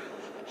को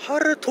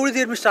हर थोड़ी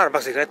देर में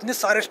स्टारबक्स दिख रहा है। इतने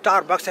सारे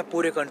स्टारबक्स हैं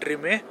पूरे कंट्री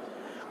में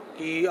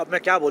कि अब मैं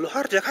क्या बोलूँ,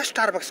 हर जगह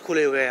स्टारबक्स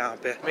खुले हुए हैं यहाँ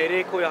पे।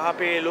 मेरे को यहाँ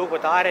पे लोग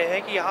बता रहे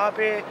हैं कि यहाँ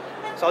पे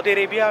सऊदी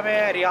अरेबिया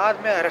में, रियाद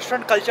में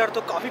रेस्टोरेंट कल्चर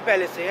तो काफ़ी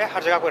पहले से है,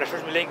 हर जगह को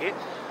रेस्टोरेंट मिलेंगे।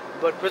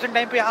 बट प्रेजेंट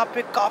टाइम पे यहाँ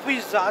पे काफ़ी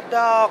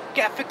ज़्यादा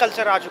कैफ़े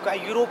कल्चर आ चुका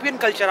है, यूरोपियन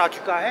कल्चर आ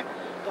चुका है।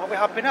 तो अब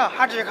यहाँ पे ना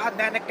हर जगह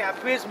नए नए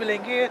कैफ़ेज़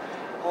मिलेंगे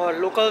और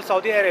लोकल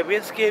सऊदी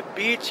अरेबियंस के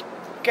बीच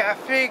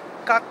कैफ़े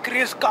का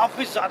क्रेज़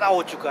काफ़ी ज़्यादा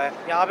हो चुका है।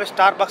 यहाँ पे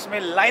स्टारबक्स में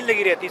लाइन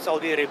लगी रहती है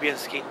सऊदी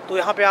अरेबियंस की। तो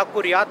यहाँ पे आपको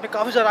रियाद में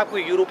काफ़ी ज़्यादा आपको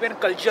यूरोपियन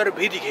कल्चर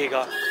भी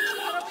दिखेगा।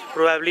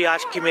 प्रोबेबली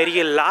आज की मेरी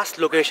ये लास्ट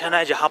लोकेशन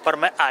है जहाँ पर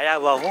मैं आया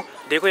हुआ हूँ।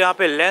 देखो यहाँ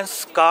पे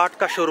लेंस कार्ट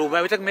का शोरूम है।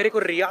 अभी तक मेरे को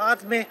रियाद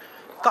में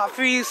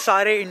काफ़ी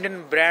सारे इंडियन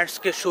ब्रांड्स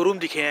के शोरूम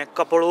दिखे हैं,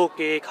 कपड़ों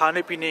के,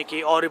 खाने पीने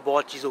के और भी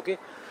बहुत चीज़ों के।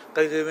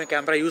 कभी कभी मैं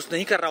कैमरा यूज़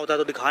नहीं कर रहा होता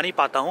तो दिखा नहीं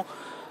पाता हूँ।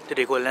 तो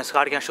देखो लेंस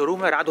कार्ट के यहाँ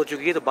शोरूम है। रात हो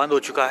चुकी है तो बंद हो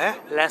चुका है।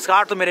 लेंस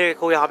कार्ट तो मेरे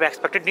को यहाँ पे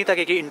एक्सपेक्टेड नहीं था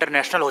कि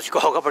इंटरनेशनल हो चुका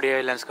होगा, बट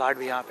ये लेंस कार्ट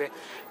भी यहाँ पे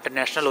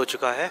इंटरनेशनल हो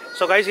चुका है।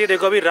 सो गाइस ये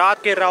देखो अभी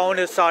रात के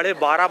अराउंड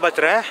 12:30 बज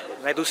रहा है।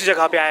 मैं दूसरी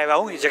जगह पे आया हुआ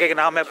हूँ। इस जगह का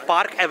नाम है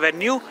पार्क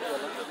एवेन्यू।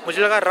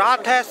 मुझे लगा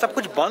रात है, सब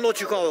कुछ बंद हो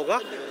चुका होगा,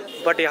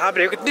 बट यहाँ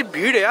पे कितनी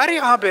भीड़ है यार।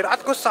 यहाँ पे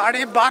रात को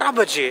 12:30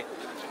 बजे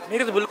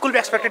मेरे तो बिल्कुल भी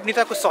एक्सपेक्टेड नहीं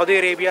था कुछ सऊदी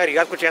अरेबिया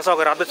रियाद कुछ ऐसा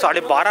होगा। रात में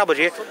 12:30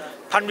 बजे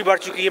ठंड भी बढ़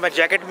चुकी है। मैं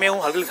जैकेट में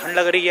हूँ, हल्की ठंड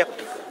लग रही है।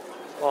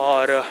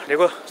 और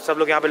देखो सब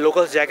लोग यहाँ पे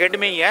लोकल जैकेट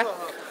में ही है।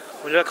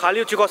 मुझे खाली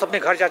हो चुका, सबने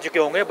घर जा चुके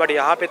होंगे। बट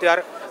यहाँ पे तो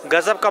यार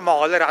गजब का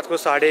माहौल है। रात को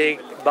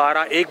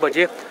 12:30-1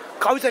 बजे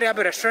काफ़ी सारे यहाँ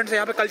पे रेस्टोरेंट्स है।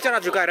 यहाँ पे कल्चर आ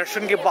चुका है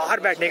रेस्टोरेंट के बाहर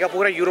बैठने का,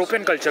 पूरा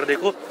यूरोपियन कल्चर।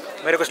 देखो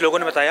मेरे कुछ लोगों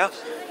ने बताया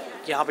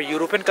कि यहाँ पे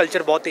यूरोपियन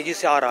कल्चर बहुत तेज़ी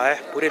से आ रहा है।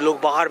 पूरे लोग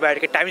बाहर बैठ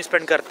के टाइम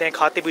स्पेंड करते हैं,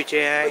 खाते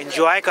पीते हैं,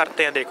 इंजॉय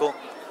करते हैं। देखो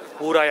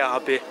पूरा यहाँ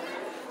पे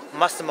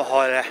मस्त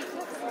माहौल है।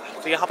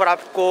 तो यहाँ पर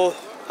आपको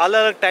अलग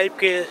अलग टाइप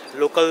के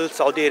लोकल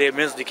सऊदी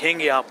अरेबियंस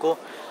दिखेंगे, आपको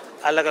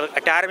अलग अलग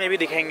अटायर में भी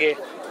दिखेंगे।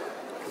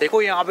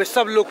 देखो यहाँ पे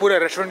सब लोग पूरे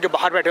रेस्टोरेंट के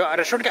बाहर बैठे हुए।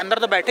 रेस्टोरेंट के अंदर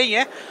तो बैठे ही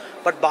हैं,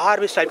 बट बाहर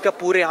भी इस टाइप का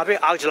पूरे यहाँ पे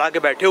आग जला के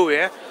बैठे हुए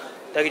हैं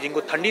ताकि जिनको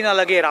ठंडी ना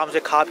लगे आराम से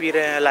खा पी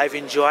रहे हैं, लाइफ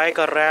इंजॉय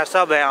कर रहे हैं।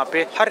 सब है यहाँ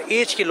पे, हर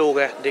एज के लोग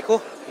हैं।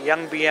 देखो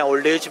यंग भी हैं,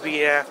 ओल्ड एज भी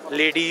है,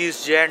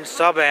 लेडीज जेंट्स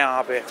सब है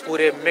यहाँ पे।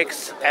 पूरे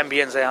मिक्स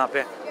एम्बियंस है यहाँ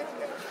पे।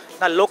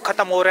 ना लोग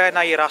ख़त्म हो रहे हैं,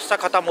 ना ये रास्ता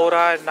ख़त्म हो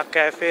रहा है, ना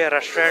कैफ़े,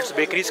 रेस्टोरेंट्स,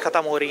 बेकरीज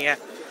ख़त्म हो रही हैं।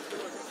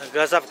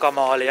 गजब का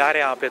माहौल है यार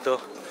यहाँ पे। तो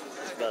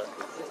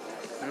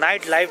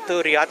नाइट लाइफ तो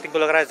रियाद को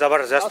लग रहा है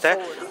ज़बरदस्त है।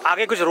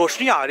 आगे कुछ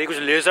रोशनी आ रही है, कुछ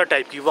लेज़र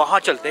टाइप की, वहाँ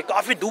चलते हैं।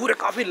 काफ़ी दूर है,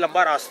 काफ़ी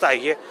लंबा रास्ता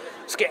है ये,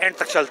 इसके एंड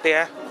तक चलते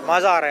हैं।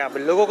 मज़ा आ रहा है यहाँ पे,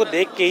 लोगों को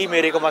देख के ही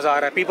मेरे को मज़ा आ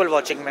रहा है, पीपल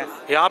वॉचिंग में।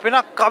 यहाँ पे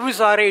ना काफ़ी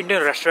सारे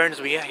इंडियन रेस्टोरेंट्स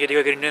भी हैं। ये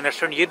देखो इंडियन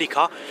रेस्टोरेंट ये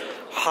दिखा,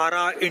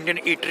 हारा इंडियन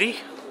ईटरी।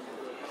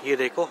 ये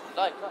देखो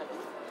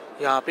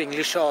यहाँ पे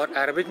इंग्लिश और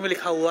अरबिक में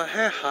लिखा हुआ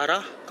है हारा।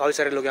 काफ़ी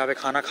सारे लोग यहाँ पे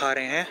खाना खा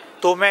रहे हैं।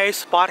 तो मैं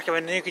इस पार्क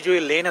एवेन्यू की जो ये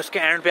लेन है उसके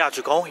एंड पे आ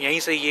चुका हूँ। यहीं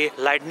से ये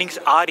लाइटनिंग्स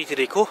आ रही थी,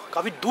 देखो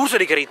काफ़ी दूर से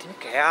दिख रही थी।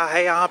 क्या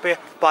है यहाँ पे,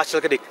 पास चल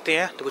के देखते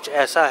हैं। तो कुछ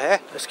ऐसा है,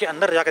 इसके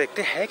अंदर जाकर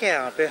देखते हैं क्या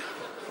यहाँ पे।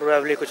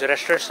 प्रोबेबली कुछ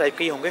रेस्टोरेंट्स टाइप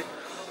के ही होंगे।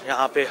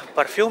 यहाँ पे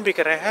परफ्यूम बिक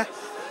रहे हैं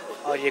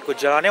और ये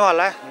कुछ जलाने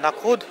वाला है,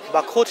 नखुद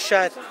बखुद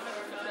शायद।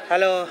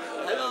 Hello,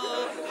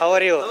 how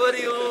are you?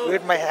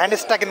 Wait, my hand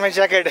is stuck in my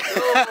jacket.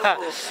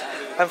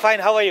 I'm fine.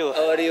 How are you?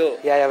 How are you?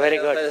 Yeah, very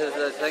good.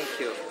 Thank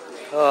you.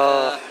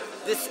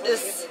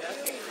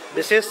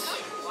 This is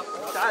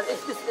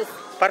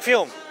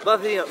perfume.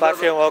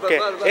 Perfume, okay.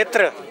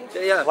 Itr.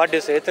 Yeah. What do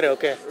you say? Itr,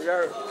 okay.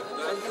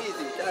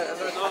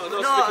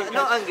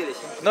 No English.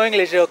 No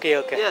English, okay,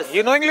 okay. Yes.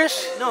 You know English?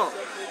 No.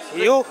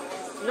 You?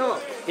 No.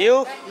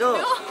 You? No.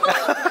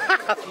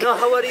 No.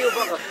 How are you,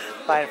 Baba?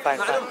 Fine, fine,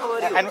 Madam, how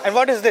are fine. you? And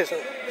what is this?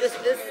 This.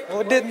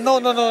 Oh,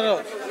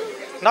 no.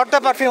 Not the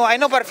perfume. I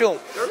know perfume.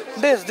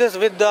 This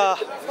with the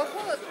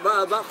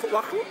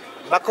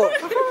bako.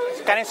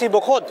 Can I see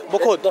bokhod?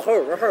 Bokhod.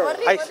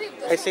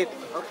 I see.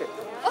 Okay.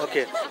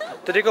 Okay.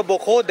 तो देखो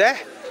बोखोद है,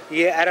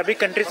 ये Arabic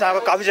countries में आपको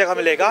काफ़ी जगह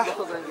मिलेगा।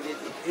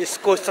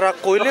 इसको इस तरह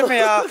कोयले में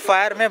या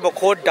फायर में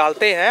बोखोद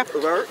डालते हैं,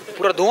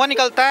 पूरा धुआं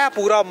निकलता है,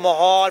 पूरा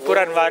माहौल,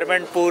 पूरा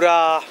एनवायरनमेंट,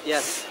 पूरा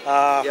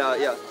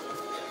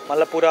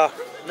मतलब पूरा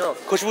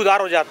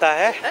खुशबूदार हो जाता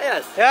है।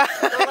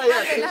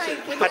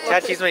 अच्छा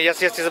चीज़ में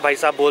यस भाई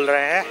साहब बोल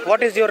रहे हैं।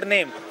 What is your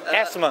name?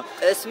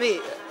 اسمي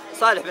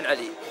صالح بن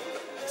علي.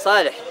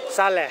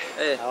 صالح.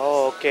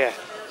 Okay.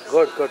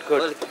 Good.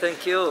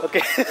 Thank you.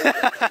 Okay.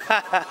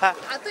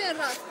 اعطيه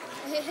الراس.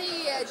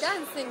 هي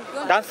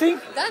dancing.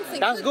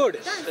 Dance good.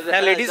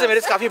 Ladies से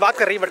मेरे से काफी बात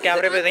कर रही है, बट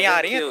कैमरे पे नहीं आ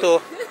रही है,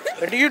 तो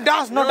you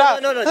dance, no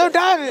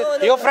dance.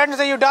 Your friends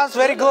say you dance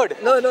very good.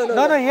 No.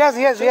 Yes.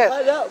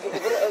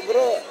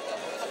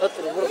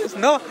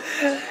 No.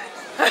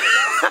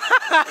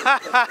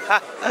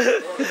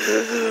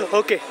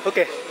 Okay.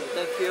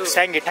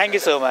 Thank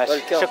you so much.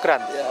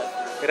 शुक्रान।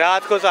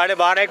 रात को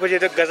 12:30 बजे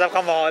तक गजब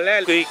का माहौल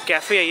है। कोई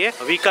कैफे है, ये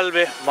व्हीकल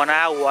में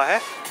बनाया हुआ है।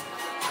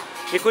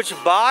 ये कुछ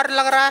बार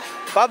लग रहा है,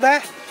 पब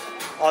है।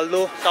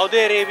 Although Saudi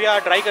Arabia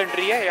dry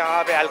country है,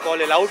 यहाँ पे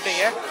अल्कोहल अलाउड नहीं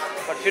है,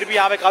 बट फिर भी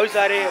यहाँ पे काफ़ी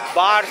सारे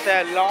बार्स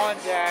है,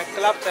 लॉन्ज है,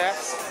 क्लब्स है,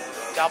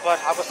 जहाँ पर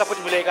आपको सब कुछ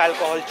मिलेगा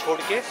अल्कोहल छोड़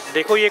के।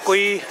 देखो ये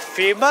कोई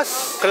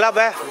फेमस क्लब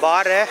है,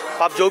 बार है,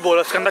 आप जो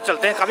बोलो उसके अंदर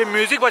चलते हैं। काफ़ी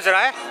म्यूजिक बज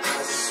रहा है।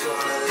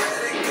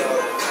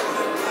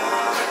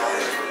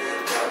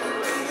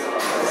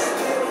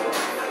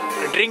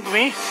 ड्रिंक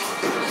में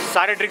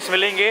सारे ड्रिंक्स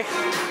मिलेंगे।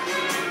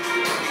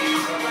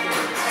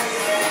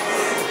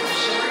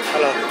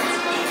 हेलो,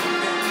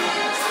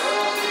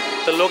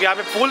 तो लोग यहाँ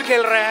पे पूल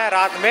खेल रहे हैं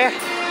रात में,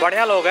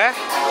 बढ़िया लोग हैं।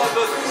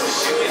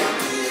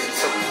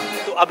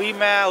 तो अभी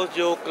मैं उस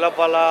जो क्लब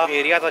वाला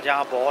एरिया था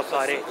जहाँ बहुत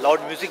सारे लाउड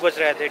म्यूजिक बज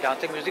रहे थे,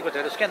 डांसिंग म्यूजिक बज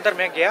रहे थे, उसके अंदर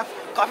मैं गया।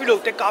 काफ़ी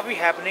लोग थे, काफ़ी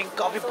हैपनिंग,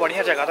 काफ़ी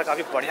बढ़िया जगह था,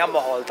 काफ़ी बढ़िया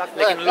माहौल था,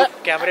 लेकिन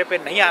लोग कैमरे पे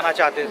नहीं आना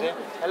चाहते थे।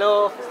 हेलो,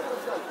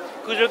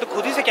 कुछ लोग तो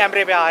खुद ही से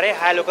कैमरे पे आ रहे हैं,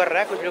 हेलो कर रहे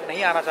हैं, कुछ लोग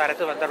नहीं आना चाह रहे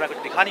थे, अंदर मैं कुछ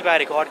दिखा नहीं पाया,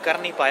 रिकॉर्ड कर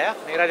नहीं पाया।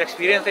 मेरा जो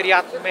एक्सपीरियंस है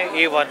रियाद में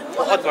A1,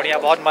 बहुत बढ़िया,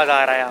 बहुत मज़ा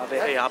आ रहा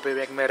है यहाँ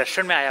पे। मैं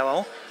रेस्टोरेंट में आया हुआ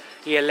हूँ,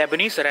 ये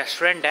लेबनीज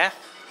रेस्टोरेंट है।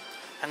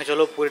 मैंने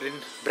चलो पूरे दिन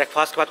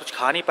ब्रेकफास्ट के बाद कुछ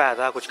खा नहीं पाया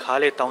था, कुछ खा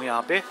लेता हूँ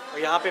यहाँ पे। और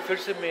यहाँ पे फिर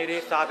से मेरे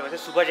साथ वैसे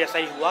सुबह जैसा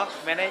ही हुआ,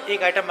 मैंने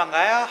एक आइटम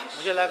मंगाया,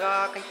 मुझे लगा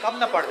कहीं कम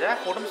ना पड़ जाए,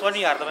 फोटो में समझ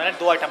नहीं आ रहा था, मैंने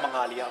 2 आइटम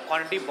मंगा लिया।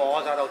 क्वांटिटी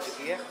बहुत ज़्यादा हो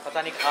चुकी है,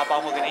 पता नहीं खा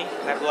पाऊँगा कि नहीं।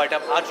 मैं 2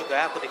 आइटम आ चुका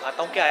है, आपको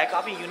दिखाता हूँ क्या है।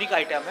 काफ़ी यूनिक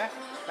आइटम है,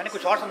 मैंने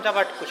कुछ और समझा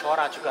बट कुछ और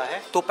आ चुका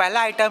है। तो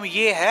पहला आइटम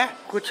ये है,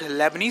 कुछ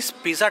लेबनीज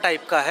पिज़्ज़ा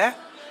टाइप का है।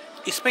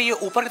 इस पर ये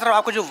ऊपर की तरफ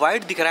आपको जो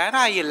वाइट दिख रहा है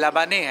ना, ये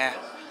लबाने है,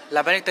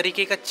 लबाने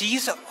तरीके का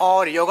चीज़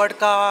और योगर्ट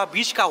का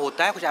बीच का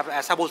होता है, कुछ आप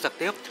ऐसा बोल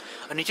सकते हो।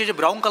 और नीचे जो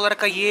ब्राउन कलर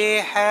का ये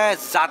है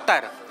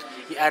ज़ातर,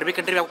 ये अरबी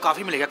कंट्री में आपको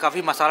काफ़ी मिलेगा,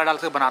 काफ़ी मसाला डाल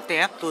कर बनाते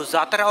हैं। तो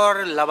ज़ातर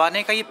और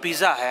लबाने का ये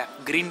पिज़्ज़ा है,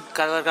 ग्रीन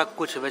कलर का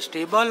कुछ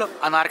वेजिटेबल,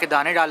 अनार के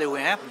दाने डाले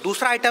हुए हैं।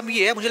 दूसरा आइटम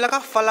ये है, मुझे लगा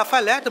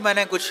फलाफल है, तो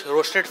मैंने कुछ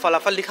रोस्टेड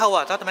फलाफल लिखा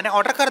हुआ था, तो मैंने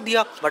ऑर्डर कर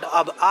दिया, बट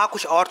अब आ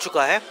कुछ और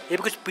चुका है। ये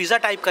भी कुछ पिज़्ज़ा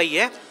टाइप का ही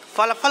है,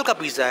 फलाफल का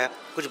पिज़्ज़ा है।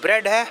 कुछ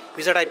ब्रेड है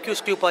पिज़्ज़ा टाइप की,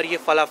 उसके ऊपर ये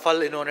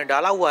फलाफल इन्होंने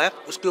डाला हुआ है,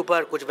 उसके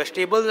ऊपर कुछ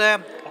वेजिटेबल्स हैं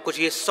और कुछ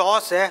ये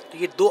सॉस है। तो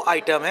ये 2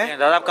 आइटम है।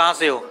 दादा आप कहाँ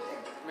से हो?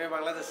 मैं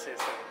बांग्लादेश से।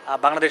 आप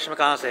बांग्लादेश में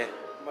कहाँ से?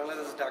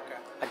 बांग्लादेश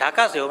ढाका।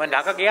 ढाका से हो? मैं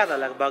ढाका गया था,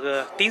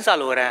 लगभग 3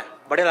 साल हो रहा है,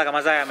 बढ़िया लगा,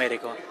 मज़ा आया मेरे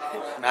को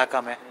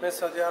ढाका में। मैं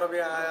सऊदी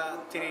अरबिया आया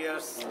 3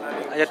 इयर्स।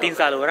 अच्छा 3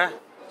 साल हो रहा है,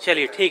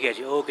 चलिए ठीक है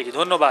जी, ओके जी,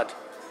 धन्यवाद।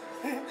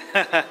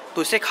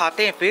 तो इसे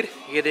खाते हैं फिर।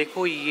 ये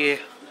देखो, ये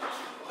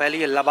पहले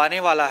ये लबाने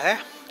वाला है,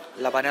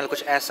 लबाने वाला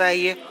कुछ ऐसा है,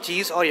 ये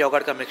चीज़ और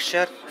योगर्ट का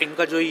मिक्सचर।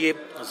 इनका जो ये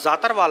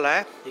ज़ातर वाला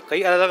है, ये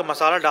कई अलग अलग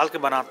मसाला डाल के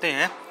बनाते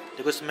हैं।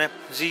 देखो इसमें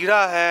जीरा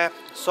है,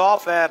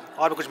 सौंफ है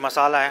और भी कुछ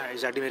मसाला है,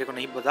 एग्जैक्टली मेरे को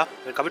नहीं पता।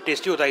 काफ़ी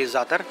टेस्टी होता है ये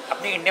ज़ातर।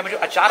 अपने इंडिया में जो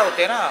अचार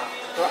होते हैं ना,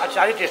 तो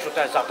अचार ही टेस्ट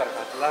होता है ज़ातर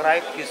का। लग रहा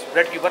है कि इस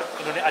ब्रेड के ऊपर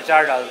इन्होंने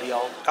अचार डाल दिया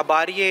हो। अब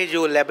आ रही है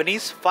जो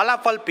लेबनीज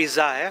फलाफल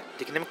पिज़्ज़ा है,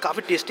 दिखने में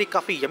काफ़ी टेस्टी,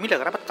 काफ़ी यमी लग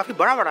रहा है, बट काफ़ी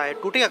बड़ा बड़ा है,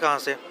 टूटेगा कहाँ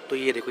से? तो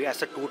ये देखो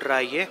ऐसा टूट रहा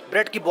है। ये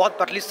ब्रेड की बहुत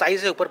पतली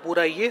साइज है, ऊपर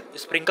पूरा ये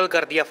स्प्रिंकल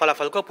कर दिया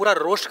फलाफल को, पूरा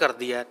रोस्ट कर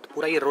दिया है, तो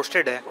पूरा ये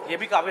रोस्टेड है। ये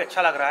भी काफ़ी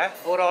अच्छा लग रहा है।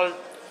 ओवरऑल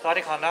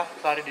सारे खाना,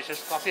 सारे डिशेस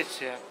काफ़ी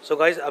अच्छे हैं। सो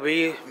गाइज,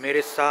 अभी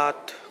मेरे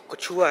साथ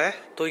कुछ हुआ है,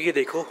 तो ये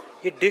देखो,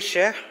 ये डिश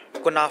है,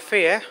 कुनाफे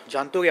है,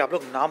 जानते होगे आप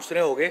लोग, नाम सुने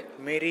होगे।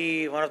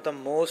 मेरी one of the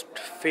most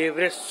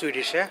favourite sweet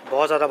dish है,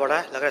 बहुत ज़्यादा बड़ा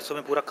है, लग रहा है इसको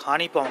मैं पूरा खा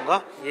नहीं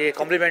पाऊंगा। ये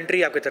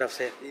कॉम्प्लीमेंट्री आपकी तरफ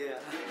से,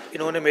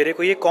 इन्होंने मेरे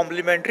को ये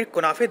कॉम्प्लीमेंट्री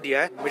कुनाफे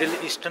दिया है, मिडिल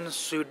ईस्टर्न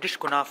स्वीट डिश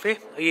कुनाफे।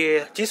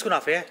 ये चीज़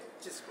कुनाफे है,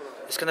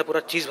 इसके अंदर पूरा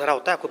चीज भरा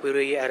होता है। आपको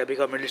पूरे ये अरबिक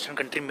और मिडिल ईस्टर्न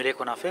कंट्री मिले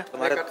कुनाफे।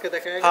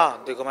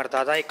 हाँ देखो हमारे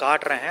दादा ये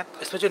काट रहे हैं।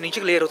 इसमें जो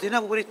नीचे की लेयर होती है ना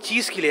वो पूरी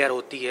चीज की लेयर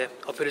होती है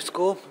और फिर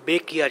इसको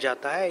बेक किया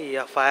जाता है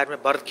या फायर में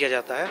बर्न किया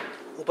जाता है।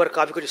 ऊपर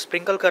काफी कुछ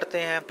स्प्रिंकल करते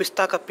हैं।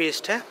 पिस्ता का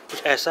पेस्ट है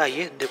कुछ ऐसा ही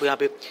है। देखो यहाँ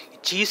पे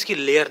चीज की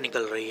लेयर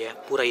निकल रही है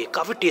पूरा। ये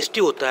काफी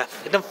टेस्टी होता है,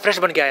 एकदम फ्रेश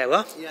बन के आया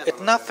हुआ।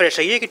 इतना फ्रेश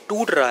है ये कि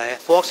टूट रहा है।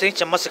 फॉर्क से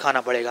चम्मच से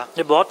खाना पड़ेगा।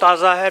 ये बहुत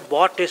ताजा है,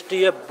 बहुत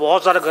टेस्टी है,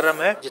 बहुत ज्यादा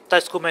गर्म है। जितना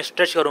इसको मैं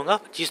स्ट्रेच करूंगा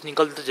चीज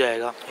निकलते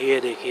जाएगा। ये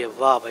देखिए,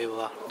 वाह भाई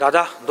वाह।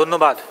 दादा दोनों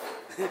बाद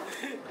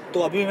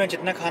तो अभी मैं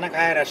जितना खाना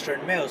खाया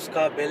रेस्टोरेंट में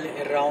उसका बिल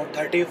अराउंड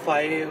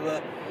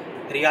 35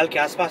 रियाल के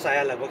आसपास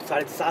आया, लगभग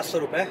 750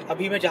 रुपए।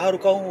 अभी मैं जहाँ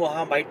रुका हूँ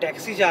वहाँ बाई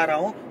टैक्सी जा रहा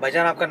हूँ।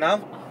 भाईजान आपका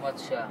नाम?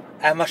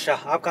 अहमद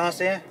शाह। आप कहाँ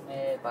से हैं?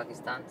 मैं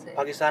पाकिस्तान से।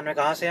 पाकिस्तान में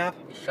कहाँ से हैं आप?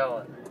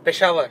 पेशावर।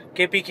 पेशावर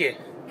KPK।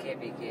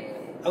 KPK।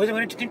 अभी तो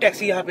मैंने जितनी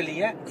टैक्सी यहाँ पे ली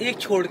है एक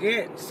छोड़ के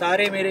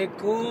सारे मेरे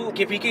को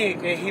KPK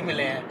के ही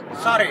मिले हैं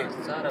सारे।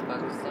 सारा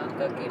पाकिस्तान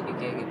का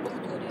KPK के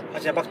पख्तून है।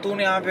 अच्छा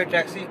पख्तून यहाँ पे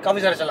टैक्सी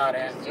काफी सारे चला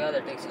रहे हैं। ज्यादा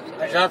टैक्सी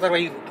ज्यादातर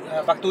वही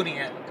पख्तून ही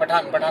है।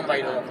 पठान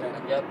भाई लोग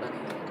अपने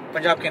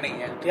पंजाब के नहीं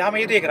है। तो यहाँ मैं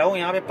ये देख रहा हूँ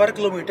यहाँ पे पर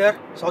किलोमीटर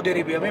सऊदी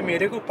अरेबिया में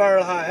मेरे को पड़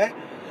रहा है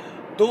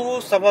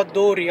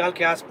 2-2.25 रियाल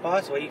के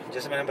आसपास। वही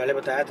जैसे मैंने पहले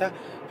बताया था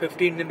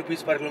 15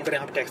 रुपीज पर किलोमीटर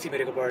यहाँ पे टैक्सी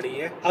मेरे को पड़ रही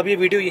है। अब ये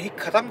वीडियो यही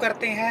खत्म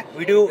करते हैं।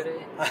 वीडियो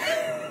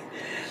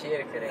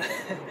शेयर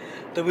करेंगे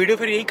तो वीडियो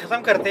फिर यही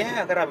खत्म करते हैं।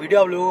 अगर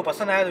वीडियो आप लोगों को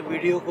पसंद आया तो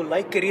वीडियो को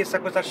लाइक करिए,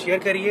 सबके साथ शेयर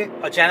करिए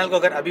और चैनल को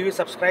अगर अभी भी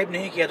सब्सक्राइब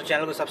नहीं किया तो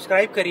चैनल को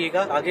सब्सक्राइब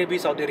करिएगा। आगे भी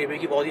सऊदी अरेबिया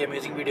की बहुत ही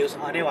अमेजिंग वीडियोस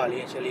आने वाली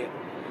हैं। चलिए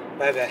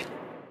बाय बाय।